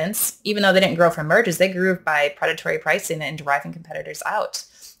 for instance, even though they didn't grow from mergers, they grew by predatory pricing and driving competitors out.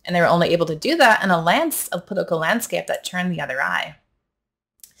 And they were only able to do that in a political landscape that turned the other eye.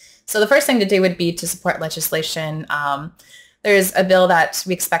 So the first thing to do would be to support legislation. There's a bill that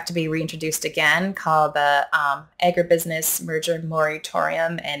we expect to be reintroduced again called the Agribusiness Merger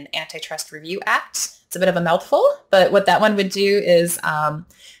Moratorium and Antitrust Review Act. It's a bit of a mouthful, but what that one would do is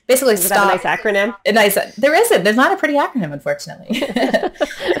basically stop. Is that a nice acronym? There isn't. There's not a pretty acronym, unfortunately.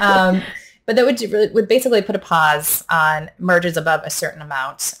 But that would basically put a pause on mergers above a certain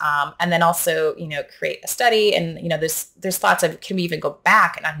amount, and then also, create a study. And there's thoughts of, can we even go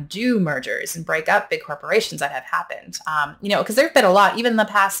back and undo mergers and break up big corporations that have happened? Because there's been a lot, even in the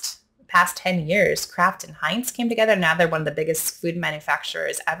past 10 years. Kraft and Heinz came together. Now they're one of the biggest food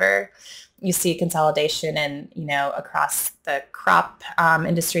manufacturers ever. You see consolidation across the crop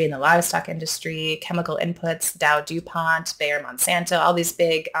industry and the livestock industry, chemical inputs, Dow DuPont, Bayer Monsanto, all these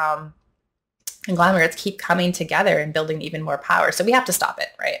big conglomerates keep coming together and building even more power. So we have to stop it,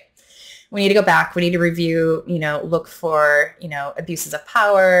 right? we need to go back. We need to review, look for, abuses of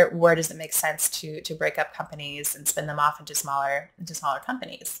power. Where does it make sense to break up companies and spin them off into smaller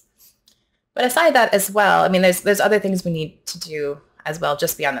companies? But aside that as well, I mean, there's other things we need to do as well,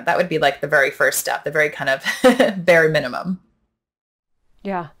 just beyond that. That would be like the very first step, the very kind of bare minimum.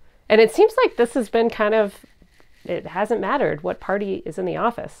 Yeah. And it seems like this has been it hasn't mattered what party is in the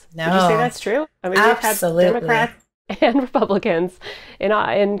office. No. Would you say that's true? I mean, Absolutely. we've had Democrats and Republicans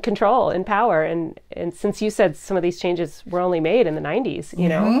in control, in power. And since you said some of these changes were only made in the 90s,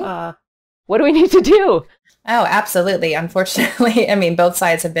 what do we need to do? Oh, absolutely. Unfortunately, I mean, both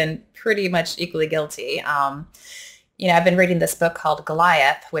sides have been pretty much equally guilty. I've been reading this book called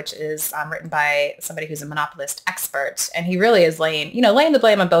Goliath, which is written by somebody who's a monopolist expert. And he really is laying the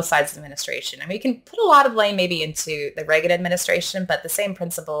blame on both sides of the administration. I mean, you can put a lot of blame maybe into the Reagan administration, but the same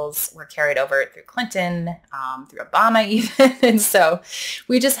principles were carried over through Clinton, through Obama even. And so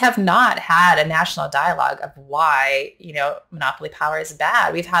we just have not had a national dialogue of why, monopoly power is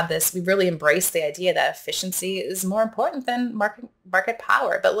bad. We've really embraced the idea that efficiency is more important than market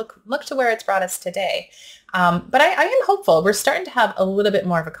power. But look to where it's brought us today. But I am hopeful. We're starting to have a little bit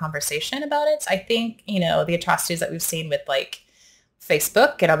more of a conversation about it. I think, the atrocities that we've seen with like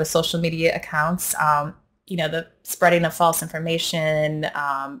Facebook and other social media accounts, the spreading of false information,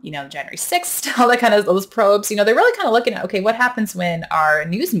 January 6th, all that kind of those probes, they're really kind of looking at, okay, what happens when our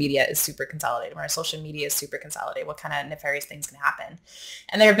news media is super consolidated, when our social media is super consolidated, what kind of nefarious things can happen?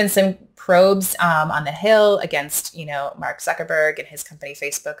 And there have been some probes on the Hill against, Mark Zuckerberg and his company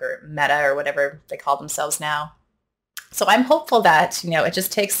Facebook, or Meta, or whatever they call themselves now. So I'm hopeful that, it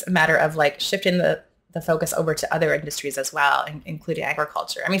just takes a matter of like shifting the focus over to other industries as well, including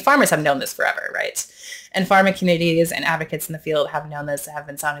agriculture. I mean, farmers have known this forever, right? And farming communities and advocates in the field have known this, have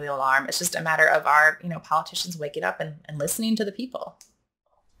been sounding the alarm. It's just a matter of our, politicians waking up and listening to the people.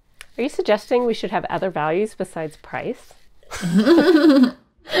 Are you suggesting we should have other values besides price? Absolutely.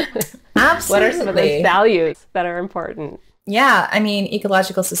 What are some of those values that are important? Yeah, I mean,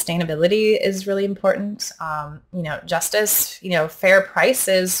 ecological sustainability is really important. Justice, fair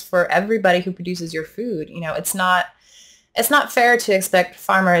prices for everybody who produces your food. It's not fair to expect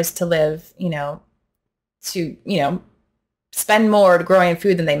farmers to live, spend more growing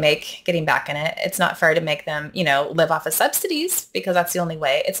food than they make getting back in it. It's not fair to make them, live off of subsidies because that's the only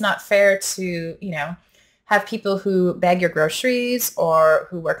way. It's not fair to, have people who bag your groceries or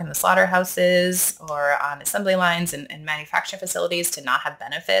who work in the slaughterhouses or on assembly lines and manufacturing facilities to not have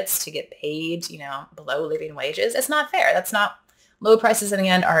benefits, to get paid, below living wages. It's not fair. That's not, low prices in the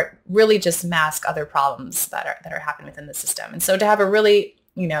end are really just mask other problems that are happening within the system. And so to have a really,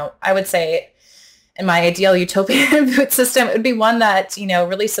 I would say in my ideal utopian food system, it would be one that,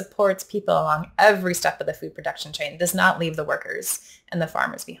 really supports people along every step of the food production chain, does not leave the workers and the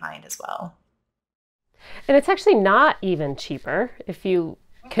farmers behind as well. And it's actually not even cheaper if you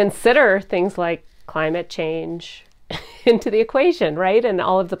consider things like climate change into the equation, right? And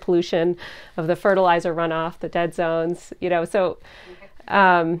all of the pollution of the fertilizer runoff, the dead zones, So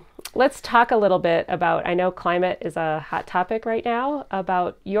let's talk a little bit about, I know climate is a hot topic right now,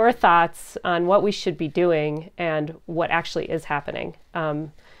 about your thoughts on what we should be doing and what actually is happening.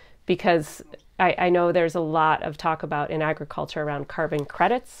 Because I know there's a lot of talk about in agriculture around carbon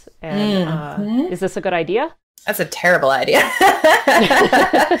credits. And is this a good idea? That's a terrible idea.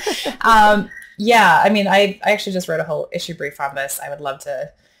 Yeah, I mean, I actually just wrote a whole issue brief on this. I would love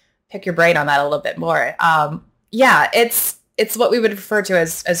to pick your brain on that a little bit more. Yeah, it's what we would refer to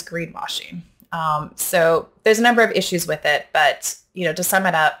as greenwashing. So there's a number of issues with it, but to sum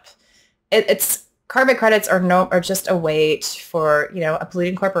it up, it's carbon credits are just a way for a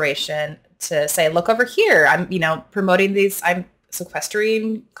polluting corporation to say, look over here, I'm promoting these, I'm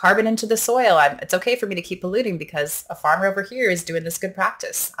sequestering carbon into the soil. It's okay for me to keep polluting because a farmer over here is doing this good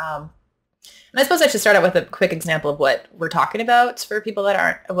practice. And I suppose I should start out with a quick example of what we're talking about for people that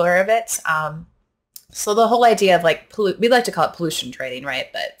aren't aware of it. So the whole idea of we like to call it pollution trading, right?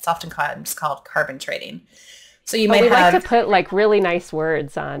 But it's often called carbon trading. So you might like to put really nice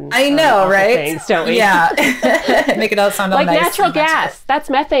words on. I know, right? Things, don't we? Yeah, make it all sound like nice. Natural gas. That's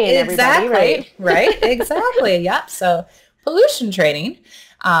methane. Exactly. Everybody, right? Exactly. Yep. So pollution trading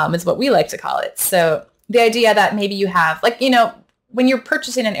is what we like to call it. So the idea that maybe you have, when you're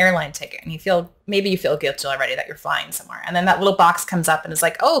purchasing an airline ticket and you feel guilty already that you're flying somewhere, and then that little box comes up and is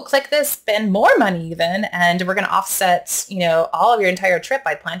like, oh, click this, spend more money even, and we're going to offset, all of your entire trip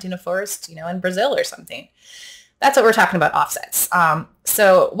by planting a forest, in Brazil or something. That's what we're talking about, offsets.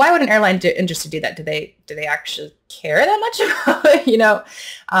 So why would an airline industry do that? Do they actually care that much about,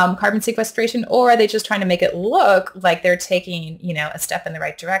 carbon sequestration, or are they just trying to make it look like they're taking, a step in the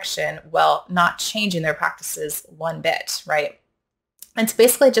right direction while not changing their practices one bit, right? And it's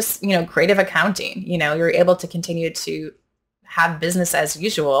basically just, creative accounting. You're able to continue to have business as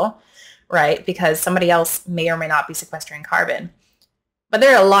usual, right? Because somebody else may or may not be sequestering carbon. But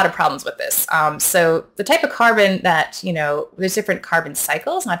there are a lot of problems with this. So the type of carbon that, there's different carbon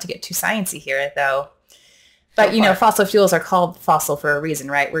cycles, not to get too sciencey here though. But, fossil fuels are called fossil for a reason,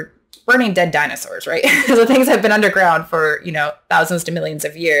 right? We're burning dead dinosaurs, right? So things have been underground for, thousands to millions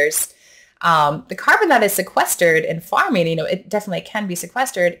of years. The carbon that is sequestered in farming, it definitely can be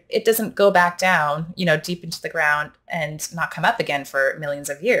sequestered. It doesn't go back down, deep into the ground and not come up again for millions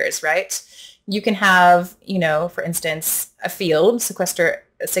of years, right? You can have, for instance, a field sequester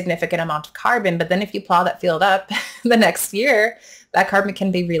a significant amount of carbon, but then if you plow that field up the next year, that carbon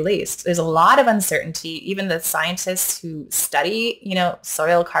can be released. There's a lot of uncertainty. Even the scientists who study,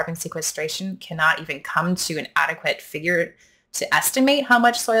 soil carbon sequestration cannot even come to an adequate figure to estimate how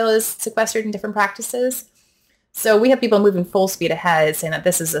much soil is sequestered in different practices. So we have people moving full speed ahead saying that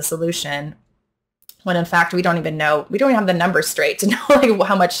this is a solution, when in fact we don't even know, we don't even have the numbers straight to know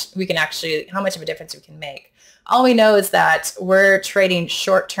how much of a difference we can make. All we know is that we're trading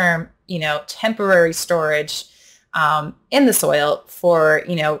short-term, temporary storage in the soil for,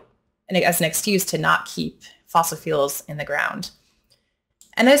 as an excuse to not keep fossil fuels in the ground.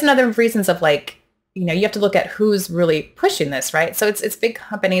 And there's another reasons of you have to look at who's really pushing this, right? So it's big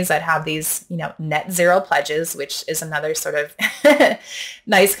companies that have these, net zero pledges, which is another sort of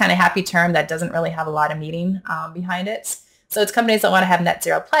nice kind of happy term that doesn't really have a lot of meaning behind it. So it's companies that want to have net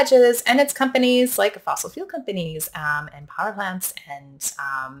zero pledges, and it's companies like fossil fuel companies and power plants and,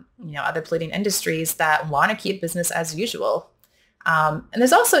 other polluting industries that want to keep business as usual. And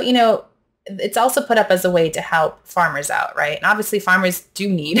there's also, it's also put up as a way to help farmers out, right? And obviously farmers do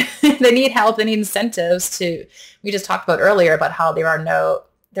need, they need help, they need incentives we just talked about earlier about how there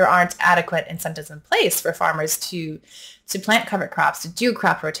aren't adequate incentives in place for farmers to plant cover crops, to do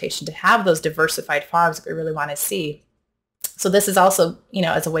crop rotation, to have those diversified farms that we really want to see. So this is also,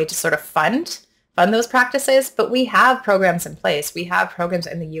 as a way to sort of fund those practices, but we have programs in place. We have programs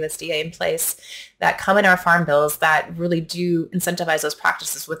in the USDA in place that come in our farm bills that really do incentivize those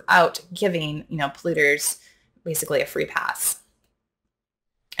practices without giving, polluters basically a free pass.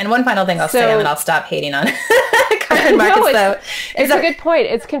 And one final thing I'll say, and then I'll stop hating on carbon markets, it's a good point.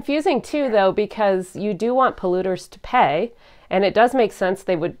 It's confusing too, though, because you do want polluters to pay, and it does make sense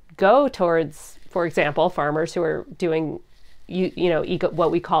they would go towards, for example, farmers who are doing what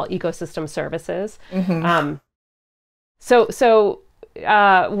we call ecosystem services. Mm-hmm.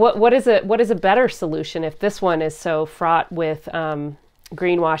 What is a better solution if this one is so fraught with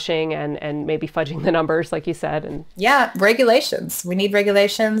greenwashing and maybe fudging the numbers, like you said? And regulations. We need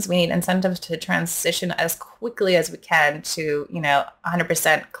regulations. We need incentives to transition as quickly as we can to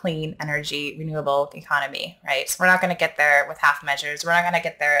 100% clean energy, renewable economy. Right. So we're not going to get there with half measures. We're not going to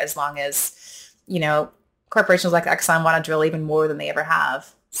get there as long as corporations like Exxon want to drill even more than they ever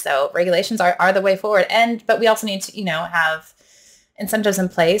have. So regulations are the way forward. But we also need to, have incentives in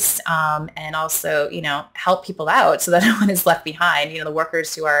place and also, help people out so that no one is left behind, the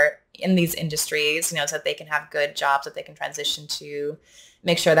workers who are in these industries, so that they can have good jobs that they can transition to,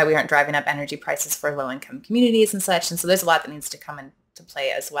 make sure that we aren't driving up energy prices for low-income communities and such. And so there's a lot that needs to come into play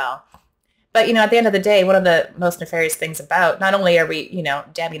as well. But, at the end of the day, one of the most nefarious things about, not only are we,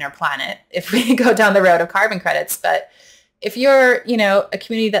 damning our planet if we go down the road of carbon credits, but if you're, a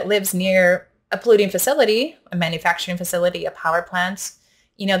community that lives near a polluting facility, a manufacturing facility, a power plant,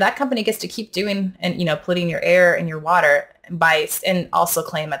 that company gets to keep doing and, polluting your air and your water and also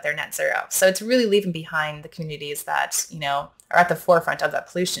claim that they're net zero. So it's really leaving behind the communities that, are at the forefront of that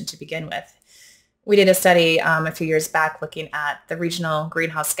pollution to begin with. We did a study a few years back looking at the Regional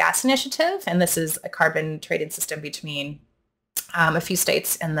Greenhouse Gas Initiative, and this is a carbon trading system between a few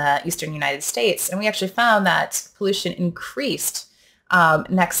states in the eastern United States. And we actually found that pollution increased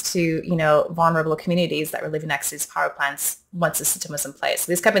next to, vulnerable communities that were living next to these power plants once the system was in place.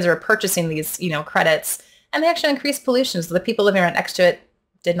 So these companies were purchasing these, credits, and they actually increased pollution. So the people living right next to it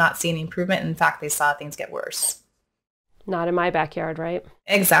did not see any improvement. In fact, they saw things get worse. Not in my backyard, right?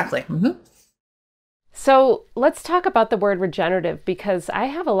 Exactly. Mm-hmm. So let's talk about the word regenerative, because I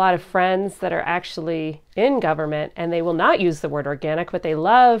have a lot of friends that are actually in government and they will not use the word organic, but they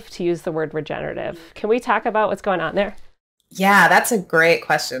love to use the word regenerative. Can we talk about what's going on there? Yeah, that's a great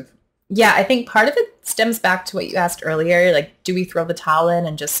question. Yeah, I think part of it stems back to what you asked earlier, like, do we throw the towel in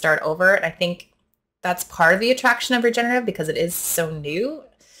and just start over? And I think that's part of the attraction of regenerative because it is so new,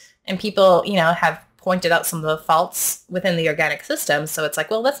 and people, have pointed out some of the faults within the organic system. So it's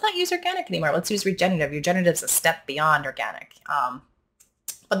like, well, let's not use organic anymore. Let's use regenerative. Regenerative is a step beyond organic.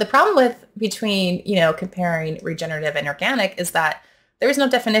 But the problem between comparing regenerative and organic is that there is no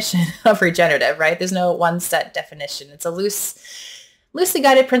definition of regenerative, right? There's no one set definition. It's a loosely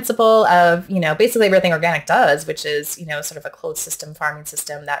guided principle of, basically everything organic does, which is, sort of a closed system, farming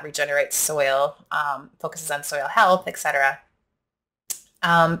system that regenerates soil, focuses on soil health, etc.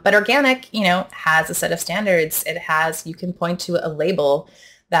 But organic, has a set of standards. You can point to a label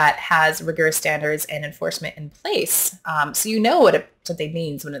that has rigorous standards and enforcement in place. So what something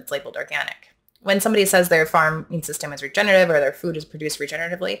means when it's labeled organic. When somebody says their farming system is regenerative or their food is produced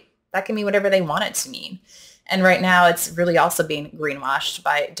regeneratively, that can mean whatever they want it to mean. And right now it's really also being greenwashed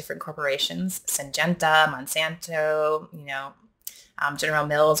by different corporations. Syngenta, Monsanto, General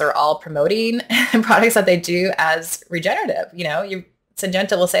Mills are all promoting products that they do as regenerative.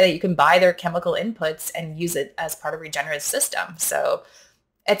 Syngenta will say that you can buy their chemical inputs and use it as part of regenerative system. So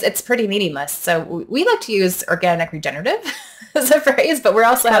it's pretty meaningless. So we like to use organic regenerative as a phrase, but we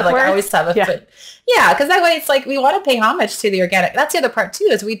also always have a foot. Yeah, because that way it's like we want to pay homage to the organic. That's the other part too,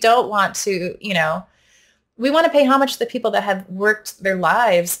 is we don't want to, we want to pay homage to the people that have worked their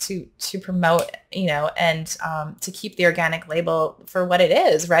lives to promote, and to keep the organic label for what it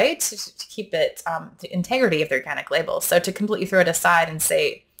is, right? To keep it, the integrity of the organic label. So to completely throw it aside and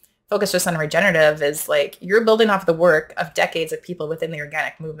say, focus just on regenerative is like, you're building off the work of decades of people within the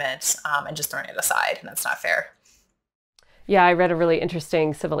organic movement, and just throwing it aside. And that's not fair. Yeah, I read a really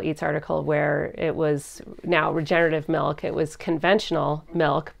interesting Civil Eats article where it was now regenerative milk. It was conventional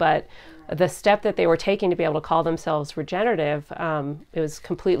milk, but the step that they were taking to be able to call themselves regenerative, it was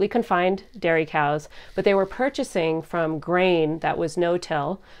completely confined dairy cows, but they were purchasing from grain that was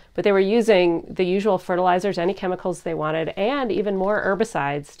no-till, but they were using the usual fertilizers, any chemicals they wanted, and even more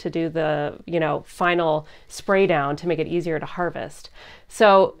herbicides to do the, final spray down to make it easier to harvest.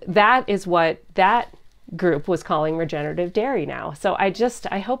 So that is what that group was calling regenerative dairy now. So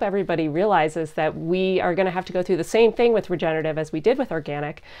I hope everybody realizes that we are going to have to go through the same thing with regenerative as we did with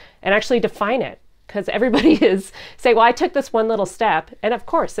organic and actually define it, because everybody is saying, well, I took this one little step, and of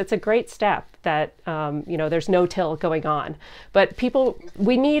course it's a great step that there's no till going on, but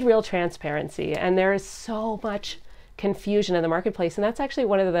we need real transparency, and there is so much confusion in the marketplace, and that's actually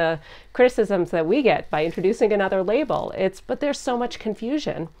one of the criticisms that we get by introducing another label. But there's so much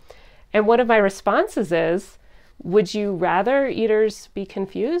confusion. And one of my responses is, would you rather eaters be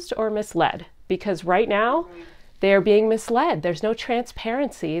confused or misled? Because right now, they're being misled. There's no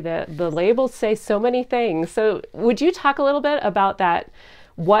transparency. The labels say so many things. So would you talk a little bit about that,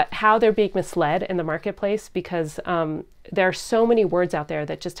 how they're being misled in the marketplace? Because there are so many words out there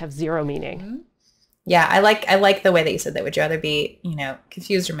that just have zero meaning. Mm-hmm. Yeah, I like the way that you said that. Would you rather be,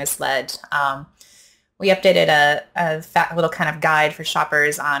 confused or misled? We updated a little kind of guide for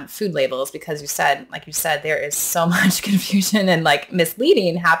shoppers on food labels because like you said, there is so much confusion and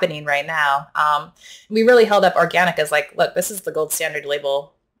misleading happening right now. We really held up organic as look, this is the gold standard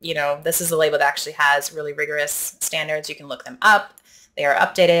label. This is the label that actually has really rigorous standards. You can look them up. They are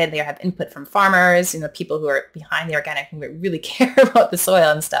updated. They have input from farmers, people who are behind the organic who really care about the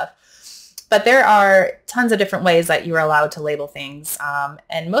soil and stuff. But there are tons of different ways that you are allowed to label things.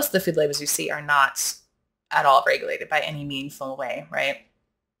 And most of the food labels you see are not at all regulated by any meaningful way, right?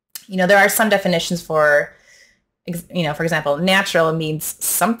 There are some definitions for example, natural means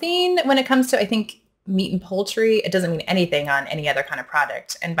something when it comes to, I think, meat and poultry. It doesn't mean anything on any other kind of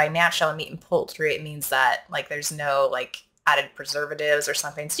product. And by natural meat and poultry, it means that there's no added preservatives or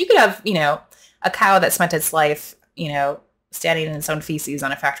something. So you could have, a cow that spent its life, standing in its own feces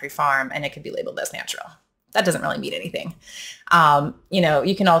on a factory farm, and it could be labeled as natural. That doesn't really mean anything.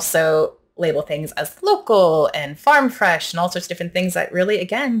 You can also label things as local and farm fresh and all sorts of different things that really,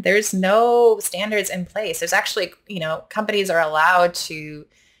 again, there's no standards in place. There's actually, companies are allowed to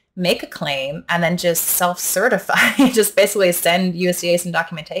make a claim and then just self-certify, just basically send USDA some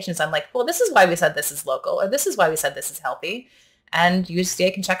documentations. I'm like, well, this is why we said this is local, or this is why we said this is healthy. And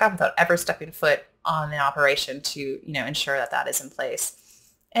USDA can check off without ever stepping foot on an operation to, ensure that that is in place.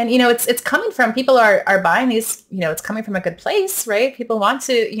 And, it's coming from, people are buying these, it's coming from a good place, right? People want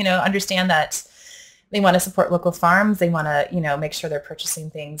to, understand that they want to support local farms. They want to, make sure they're purchasing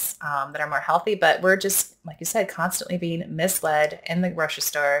things that are more healthy. But we're just, like you said, constantly being misled in the grocery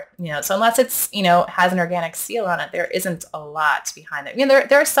store, so unless it's, has an organic seal on it, there isn't a lot behind it.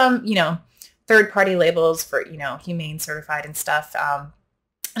 There are some, third-party labels for, humane certified and stuff.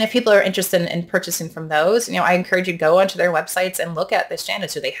 And if people are interested in purchasing from those, I encourage you to go onto their websites and look at the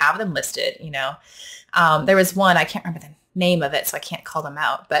standards. Do they have them listed? There was one, I can't remember the name of it, so I can't call them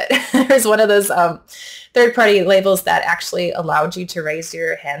out, but there's one of those third-party labels that actually allowed you to raise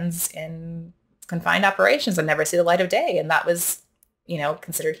your hens in confined operations and never see the light of day. And that was,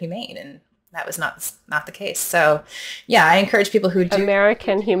 considered humane. And that was not the case. So yeah, I encourage people who do.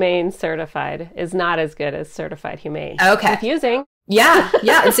 American Humane Certified is not as good as Certified Humane. Okay. Confusing. Yeah.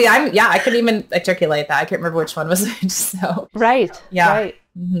 And see, I couldn't even articulate that. I can't remember which one was which. So right. Yeah. Right.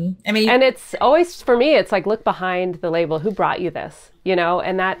 Mm-hmm. I mean, and it's always, for me, it's like, look behind the label. Who brought you this?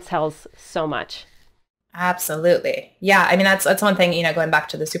 And that tells so much. Absolutely. Yeah. I mean, that's one thing, going back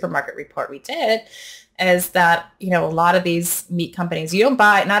to the supermarket report we did, is that, a lot of these meat companies, you don't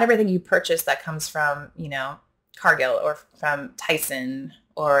buy, not everything you purchase that comes from, Cargill or from Tyson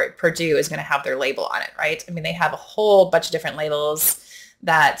or Purdue is going to have their label on it, right? I mean, they have a whole bunch of different labels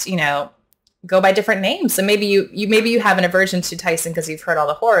that, go by different names. So maybe you have an aversion to Tyson because you've heard all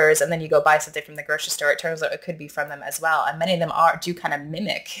the horrors, and then you go buy something from the grocery store. It turns out it could be from them as well. And many of them do kind of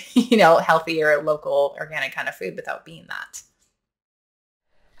mimic, healthier, local, organic kind of food without being that.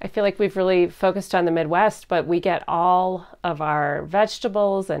 I feel like we've really focused on the Midwest, but we get all of our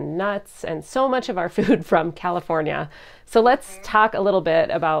vegetables and nuts and so much of our food from California. So let's talk a little bit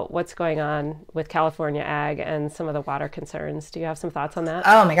about what's going on with California ag and some of the water concerns. Do you have some thoughts on that?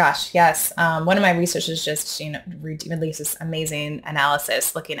 Oh my gosh, yes. One of my researchers just released this amazing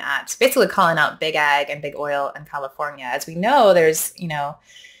analysis looking at basically calling out big ag and big oil in California. As we know, there's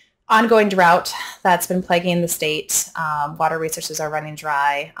ongoing drought that's been plaguing the state. Water resources are running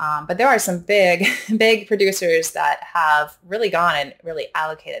dry, but there are some big producers that have really gone and really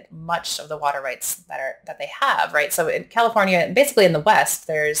allocated much of the water rights that they have, right? So in California, basically in the West,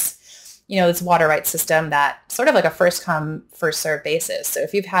 there's this water rights system that sort of like a first come, first served basis. So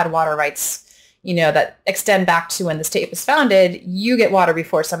if you've had water rights, that extend back to when the state was founded, you get water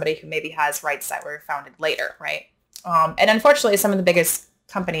before somebody who maybe has rights that were founded later, right? And unfortunately, some of the biggest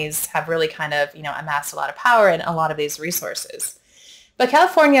companies have really kind of, amassed a lot of power and a lot of these resources. But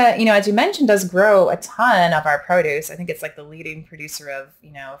California, as you mentioned, does grow a ton of our produce. I think it's like the leading producer of,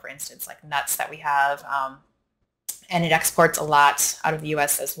 for instance, like nuts that we have. And it exports a lot out of the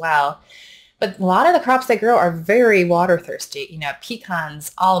U.S. as well. But a lot of the crops they grow are very water thirsty.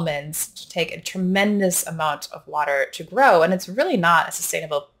 Pecans, almonds take a tremendous amount of water to grow. And it's really not a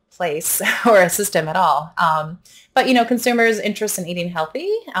sustainable place or a system at all. But, consumers' interest in eating healthy,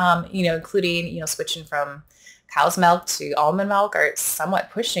 including, switching from cow's milk to almond milk are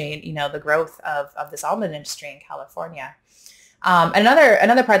somewhat pushing, the growth of this almond industry in California.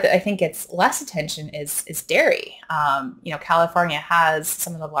 Another part that I think gets less attention is dairy. California has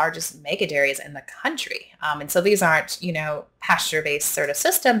some of the largest mega dairies in the country. And so these aren't, pasture-based sort of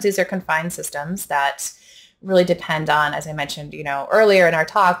systems. These are confined systems that really depend on, as I mentioned, earlier in our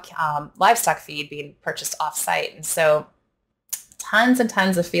talk, livestock feed being purchased off-site. And so tons and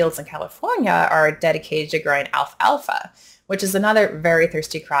tons of fields in California are dedicated to growing alfalfa, which is another very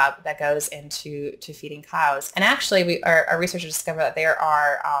thirsty crop that goes into feeding cows. And actually, our researchers discovered that there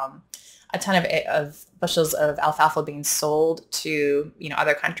are a ton of bushels of alfalfa being sold to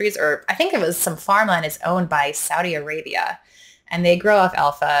other countries, or I think it was some farmland is owned by Saudi Arabia. And they grow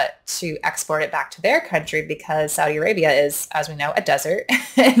alfalfa to export it back to their country because Saudi Arabia is, as we know, a desert.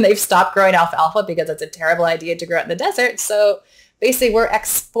 And they've stopped growing alfalfa because it's a terrible idea to grow it in the desert. So basically, we're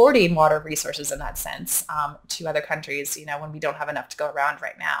exporting water resources in that sense to other countries, when we don't have enough to go around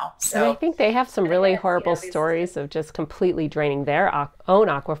right now. So and I think they have some really horrible stories of just completely draining their own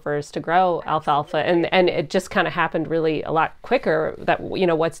aquifers to grow alfalfa. And it just kind of happened really a lot quicker that,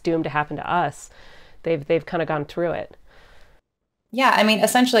 what's doomed to happen to us. They've kind of gone through it. Yeah, I mean,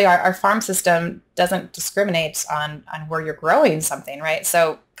 essentially our farm system doesn't discriminate on where you're growing something, right?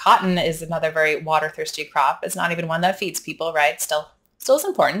 So cotton is another very water thirsty crop. It's not even one that feeds people, right? Still is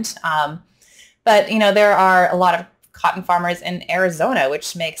important. But, there are a lot of cotton farmers in Arizona,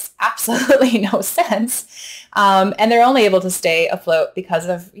 which makes absolutely no sense. And they're only able to stay afloat because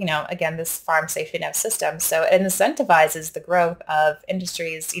of, again, this farm safety net system. So it incentivizes the growth of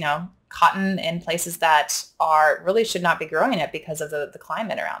industries, cotton in places that really should not be growing it because of the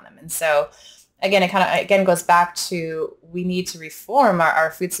climate around them. And so again, it kind of goes back to we need to reform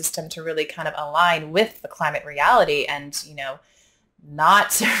our food system to really kind of align with the climate reality and,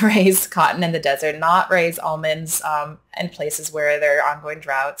 not raise cotton in the desert, not raise almonds in places where there are ongoing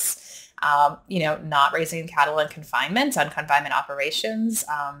droughts, not raising cattle in confinement on confinement operations,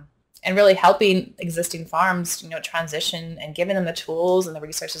 and really helping existing farms, transition and giving them the tools and the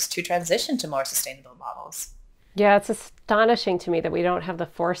resources to transition to more sustainable models. Yeah, it's astonishing to me that we don't have the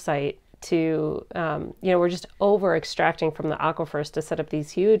foresight to, we're just over extracting from the aquifers to set up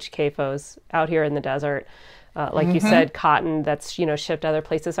these huge CAFOs out here in the desert. Like you said, cotton that's, shipped other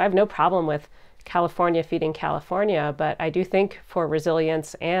places. I have no problem with California feeding California, but I do think for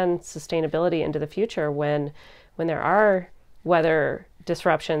resilience and sustainability into the future, when there are weather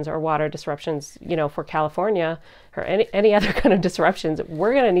disruptions or water disruptions, for California or any other kind of disruptions,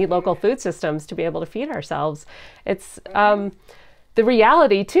 we're going to need local food systems to be able to feed ourselves. It's the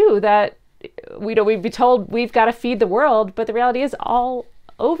reality too that we'd be told we've got to feed the world, but the reality is all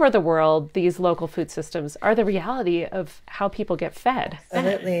over the world, these local food systems are the reality of how people get fed.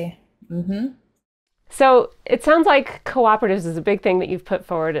 Absolutely. Mm-hmm. So it sounds like cooperatives is a big thing that you've put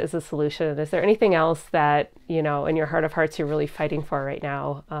forward as a solution. Is there anything else that, in your heart of hearts, you're really fighting for right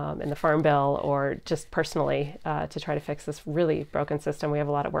now in the Farm Bill or just personally to try to fix this really broken system? We have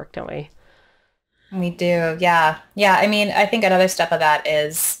a lot of work, don't we? We do. Yeah. Yeah. I mean, I think another step of that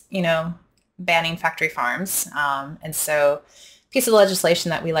is, banning factory farms. And so a piece of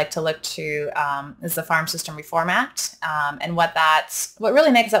legislation that we like to look to is the Farm System Reform Act. And what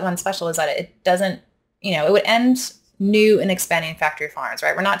really makes that one special is that it doesn't, it would end new and expanding factory farms,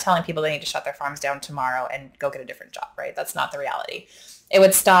 right? We're not telling people they need to shut their farms down tomorrow and go get a different job, right? That's not the reality. It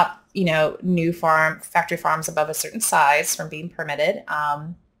would stop, new factory farms above a certain size from being permitted.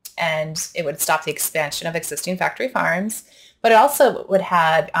 And it would stop the expansion of existing factory farms. But it also would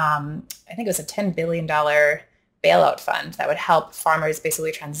have, I think it was a $10 billion bailout fund that would help farmers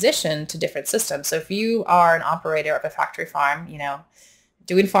basically transition to different systems. So if you are an operator of a factory farm,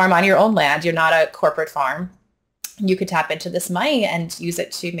 doing farm on your own land, you're not a corporate farm, you could tap into this money and use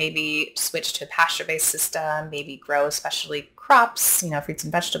it to maybe switch to a pasture-based system, maybe grow specialty crops, fruits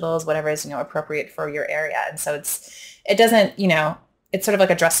and vegetables, whatever is, appropriate for your area. And so it doesn't, it's sort of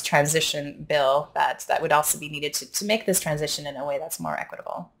like a just transition bill that would also be needed to make this transition in a way that's more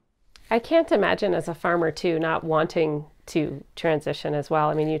equitable. I can't imagine as a farmer too, not wanting to transition as well.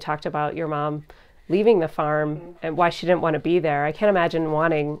 I mean, you talked about your mom leaving the farm and why she didn't want to be there. I can't imagine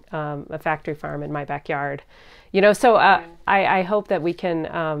wanting a factory farm in my backyard. So I hope that we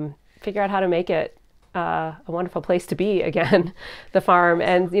can figure out how to make it a wonderful place to be again, the farm,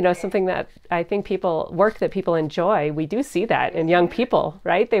 and something that I think work that people enjoy. We do see that in young people,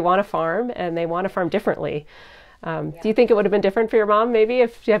 right? They want to farm and they want to farm differently. Do you think it would have been different for your mom? Maybe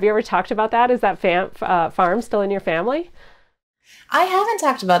have you ever talked about that? Is that farm still in your family? I haven't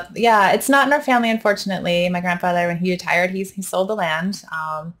talked about, it's not in our family, unfortunately. My grandfather, when he retired, he sold the land.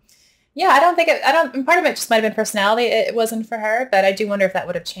 And part of it just might have been personality. It wasn't for her, but I do wonder if that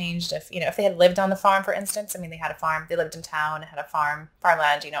would have changed if they had lived on the farm, for instance. I mean, they had a farm, they lived in town, had a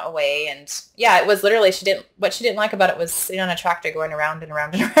farmland, away. And it was literally, what she didn't like about it was sitting on a tractor going around and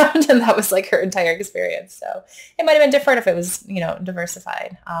around and around. And that was like her entire experience. So it might've been different if it was,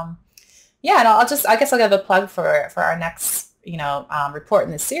 diversified. And I guess I'll give a plug for our next report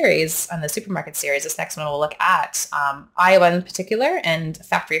in the series, on the supermarket series. This next one will look at Iowa in particular and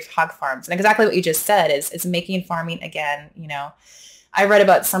factory hog farms. And exactly what you just said is making farming again, I read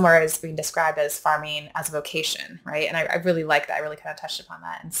about somewhere as being described as farming as a vocation, right? And I really like that. I really kind of touched upon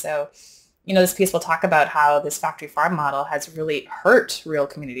that. And so, this piece will talk about how this factory farm model has really hurt rural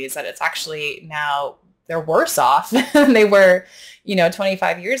communities, that it's actually now they're worse off than they were,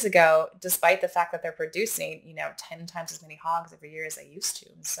 25 years ago, despite the fact that they're producing, 10 times as many hogs every year as they used to.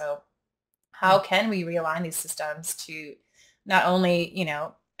 And so how can we realign these systems to not only,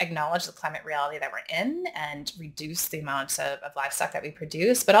 acknowledge the climate reality that we're in and reduce the amount of livestock that we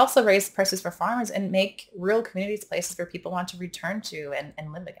produce, but also raise prices for farmers and make rural communities places where people want to return to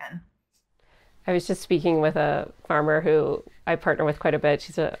and live again? I was just speaking with a farmer who I partner with quite a bit.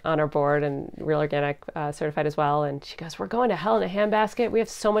 She's on our board and Real Organic certified as well. And she goes, "We're going to hell in a handbasket. We have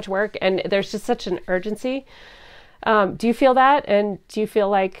so much work." And there's just such an urgency. Do you feel that? And do you feel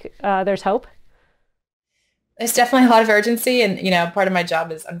like there's hope? There's definitely a lot of urgency. And, part of my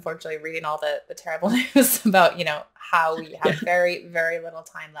job is unfortunately reading all the terrible news about, how we have very, very little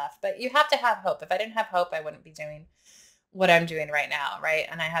time left. But you have to have hope. If I didn't have hope, I wouldn't be doing what I'm doing right now, right?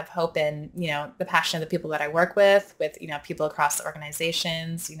 And I have hope in, the passion of the people that I work with, people across the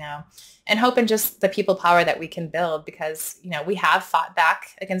organizations, and hope in just the people power that we can build because, we have fought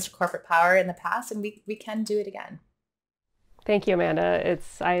back against corporate power in the past and we can do it again. Thank you, Amanda.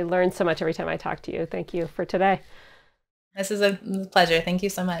 I learn so much every time I talk to you. Thank you for today. This is a pleasure. Thank you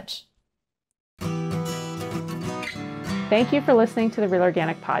so much. Thank you for listening to the Real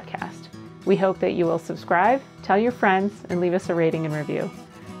Organic Podcast. We hope that you will subscribe, tell your friends, and leave us a rating and review.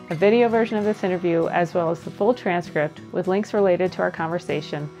 A video version of this interview, as well as the full transcript with links related to our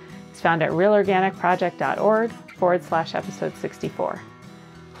conversation, It's found at realorganicproject.org/episode 64.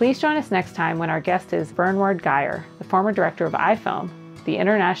 Please join us next time when our guest is Bernward Geyer, the former director of IFOAM, the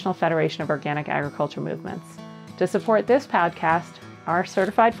International Federation of Organic Agriculture Movements. To support this podcast, our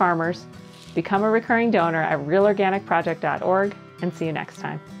certified farmers, become a recurring donor at realorganicproject.org, and see you next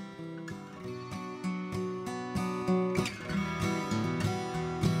time.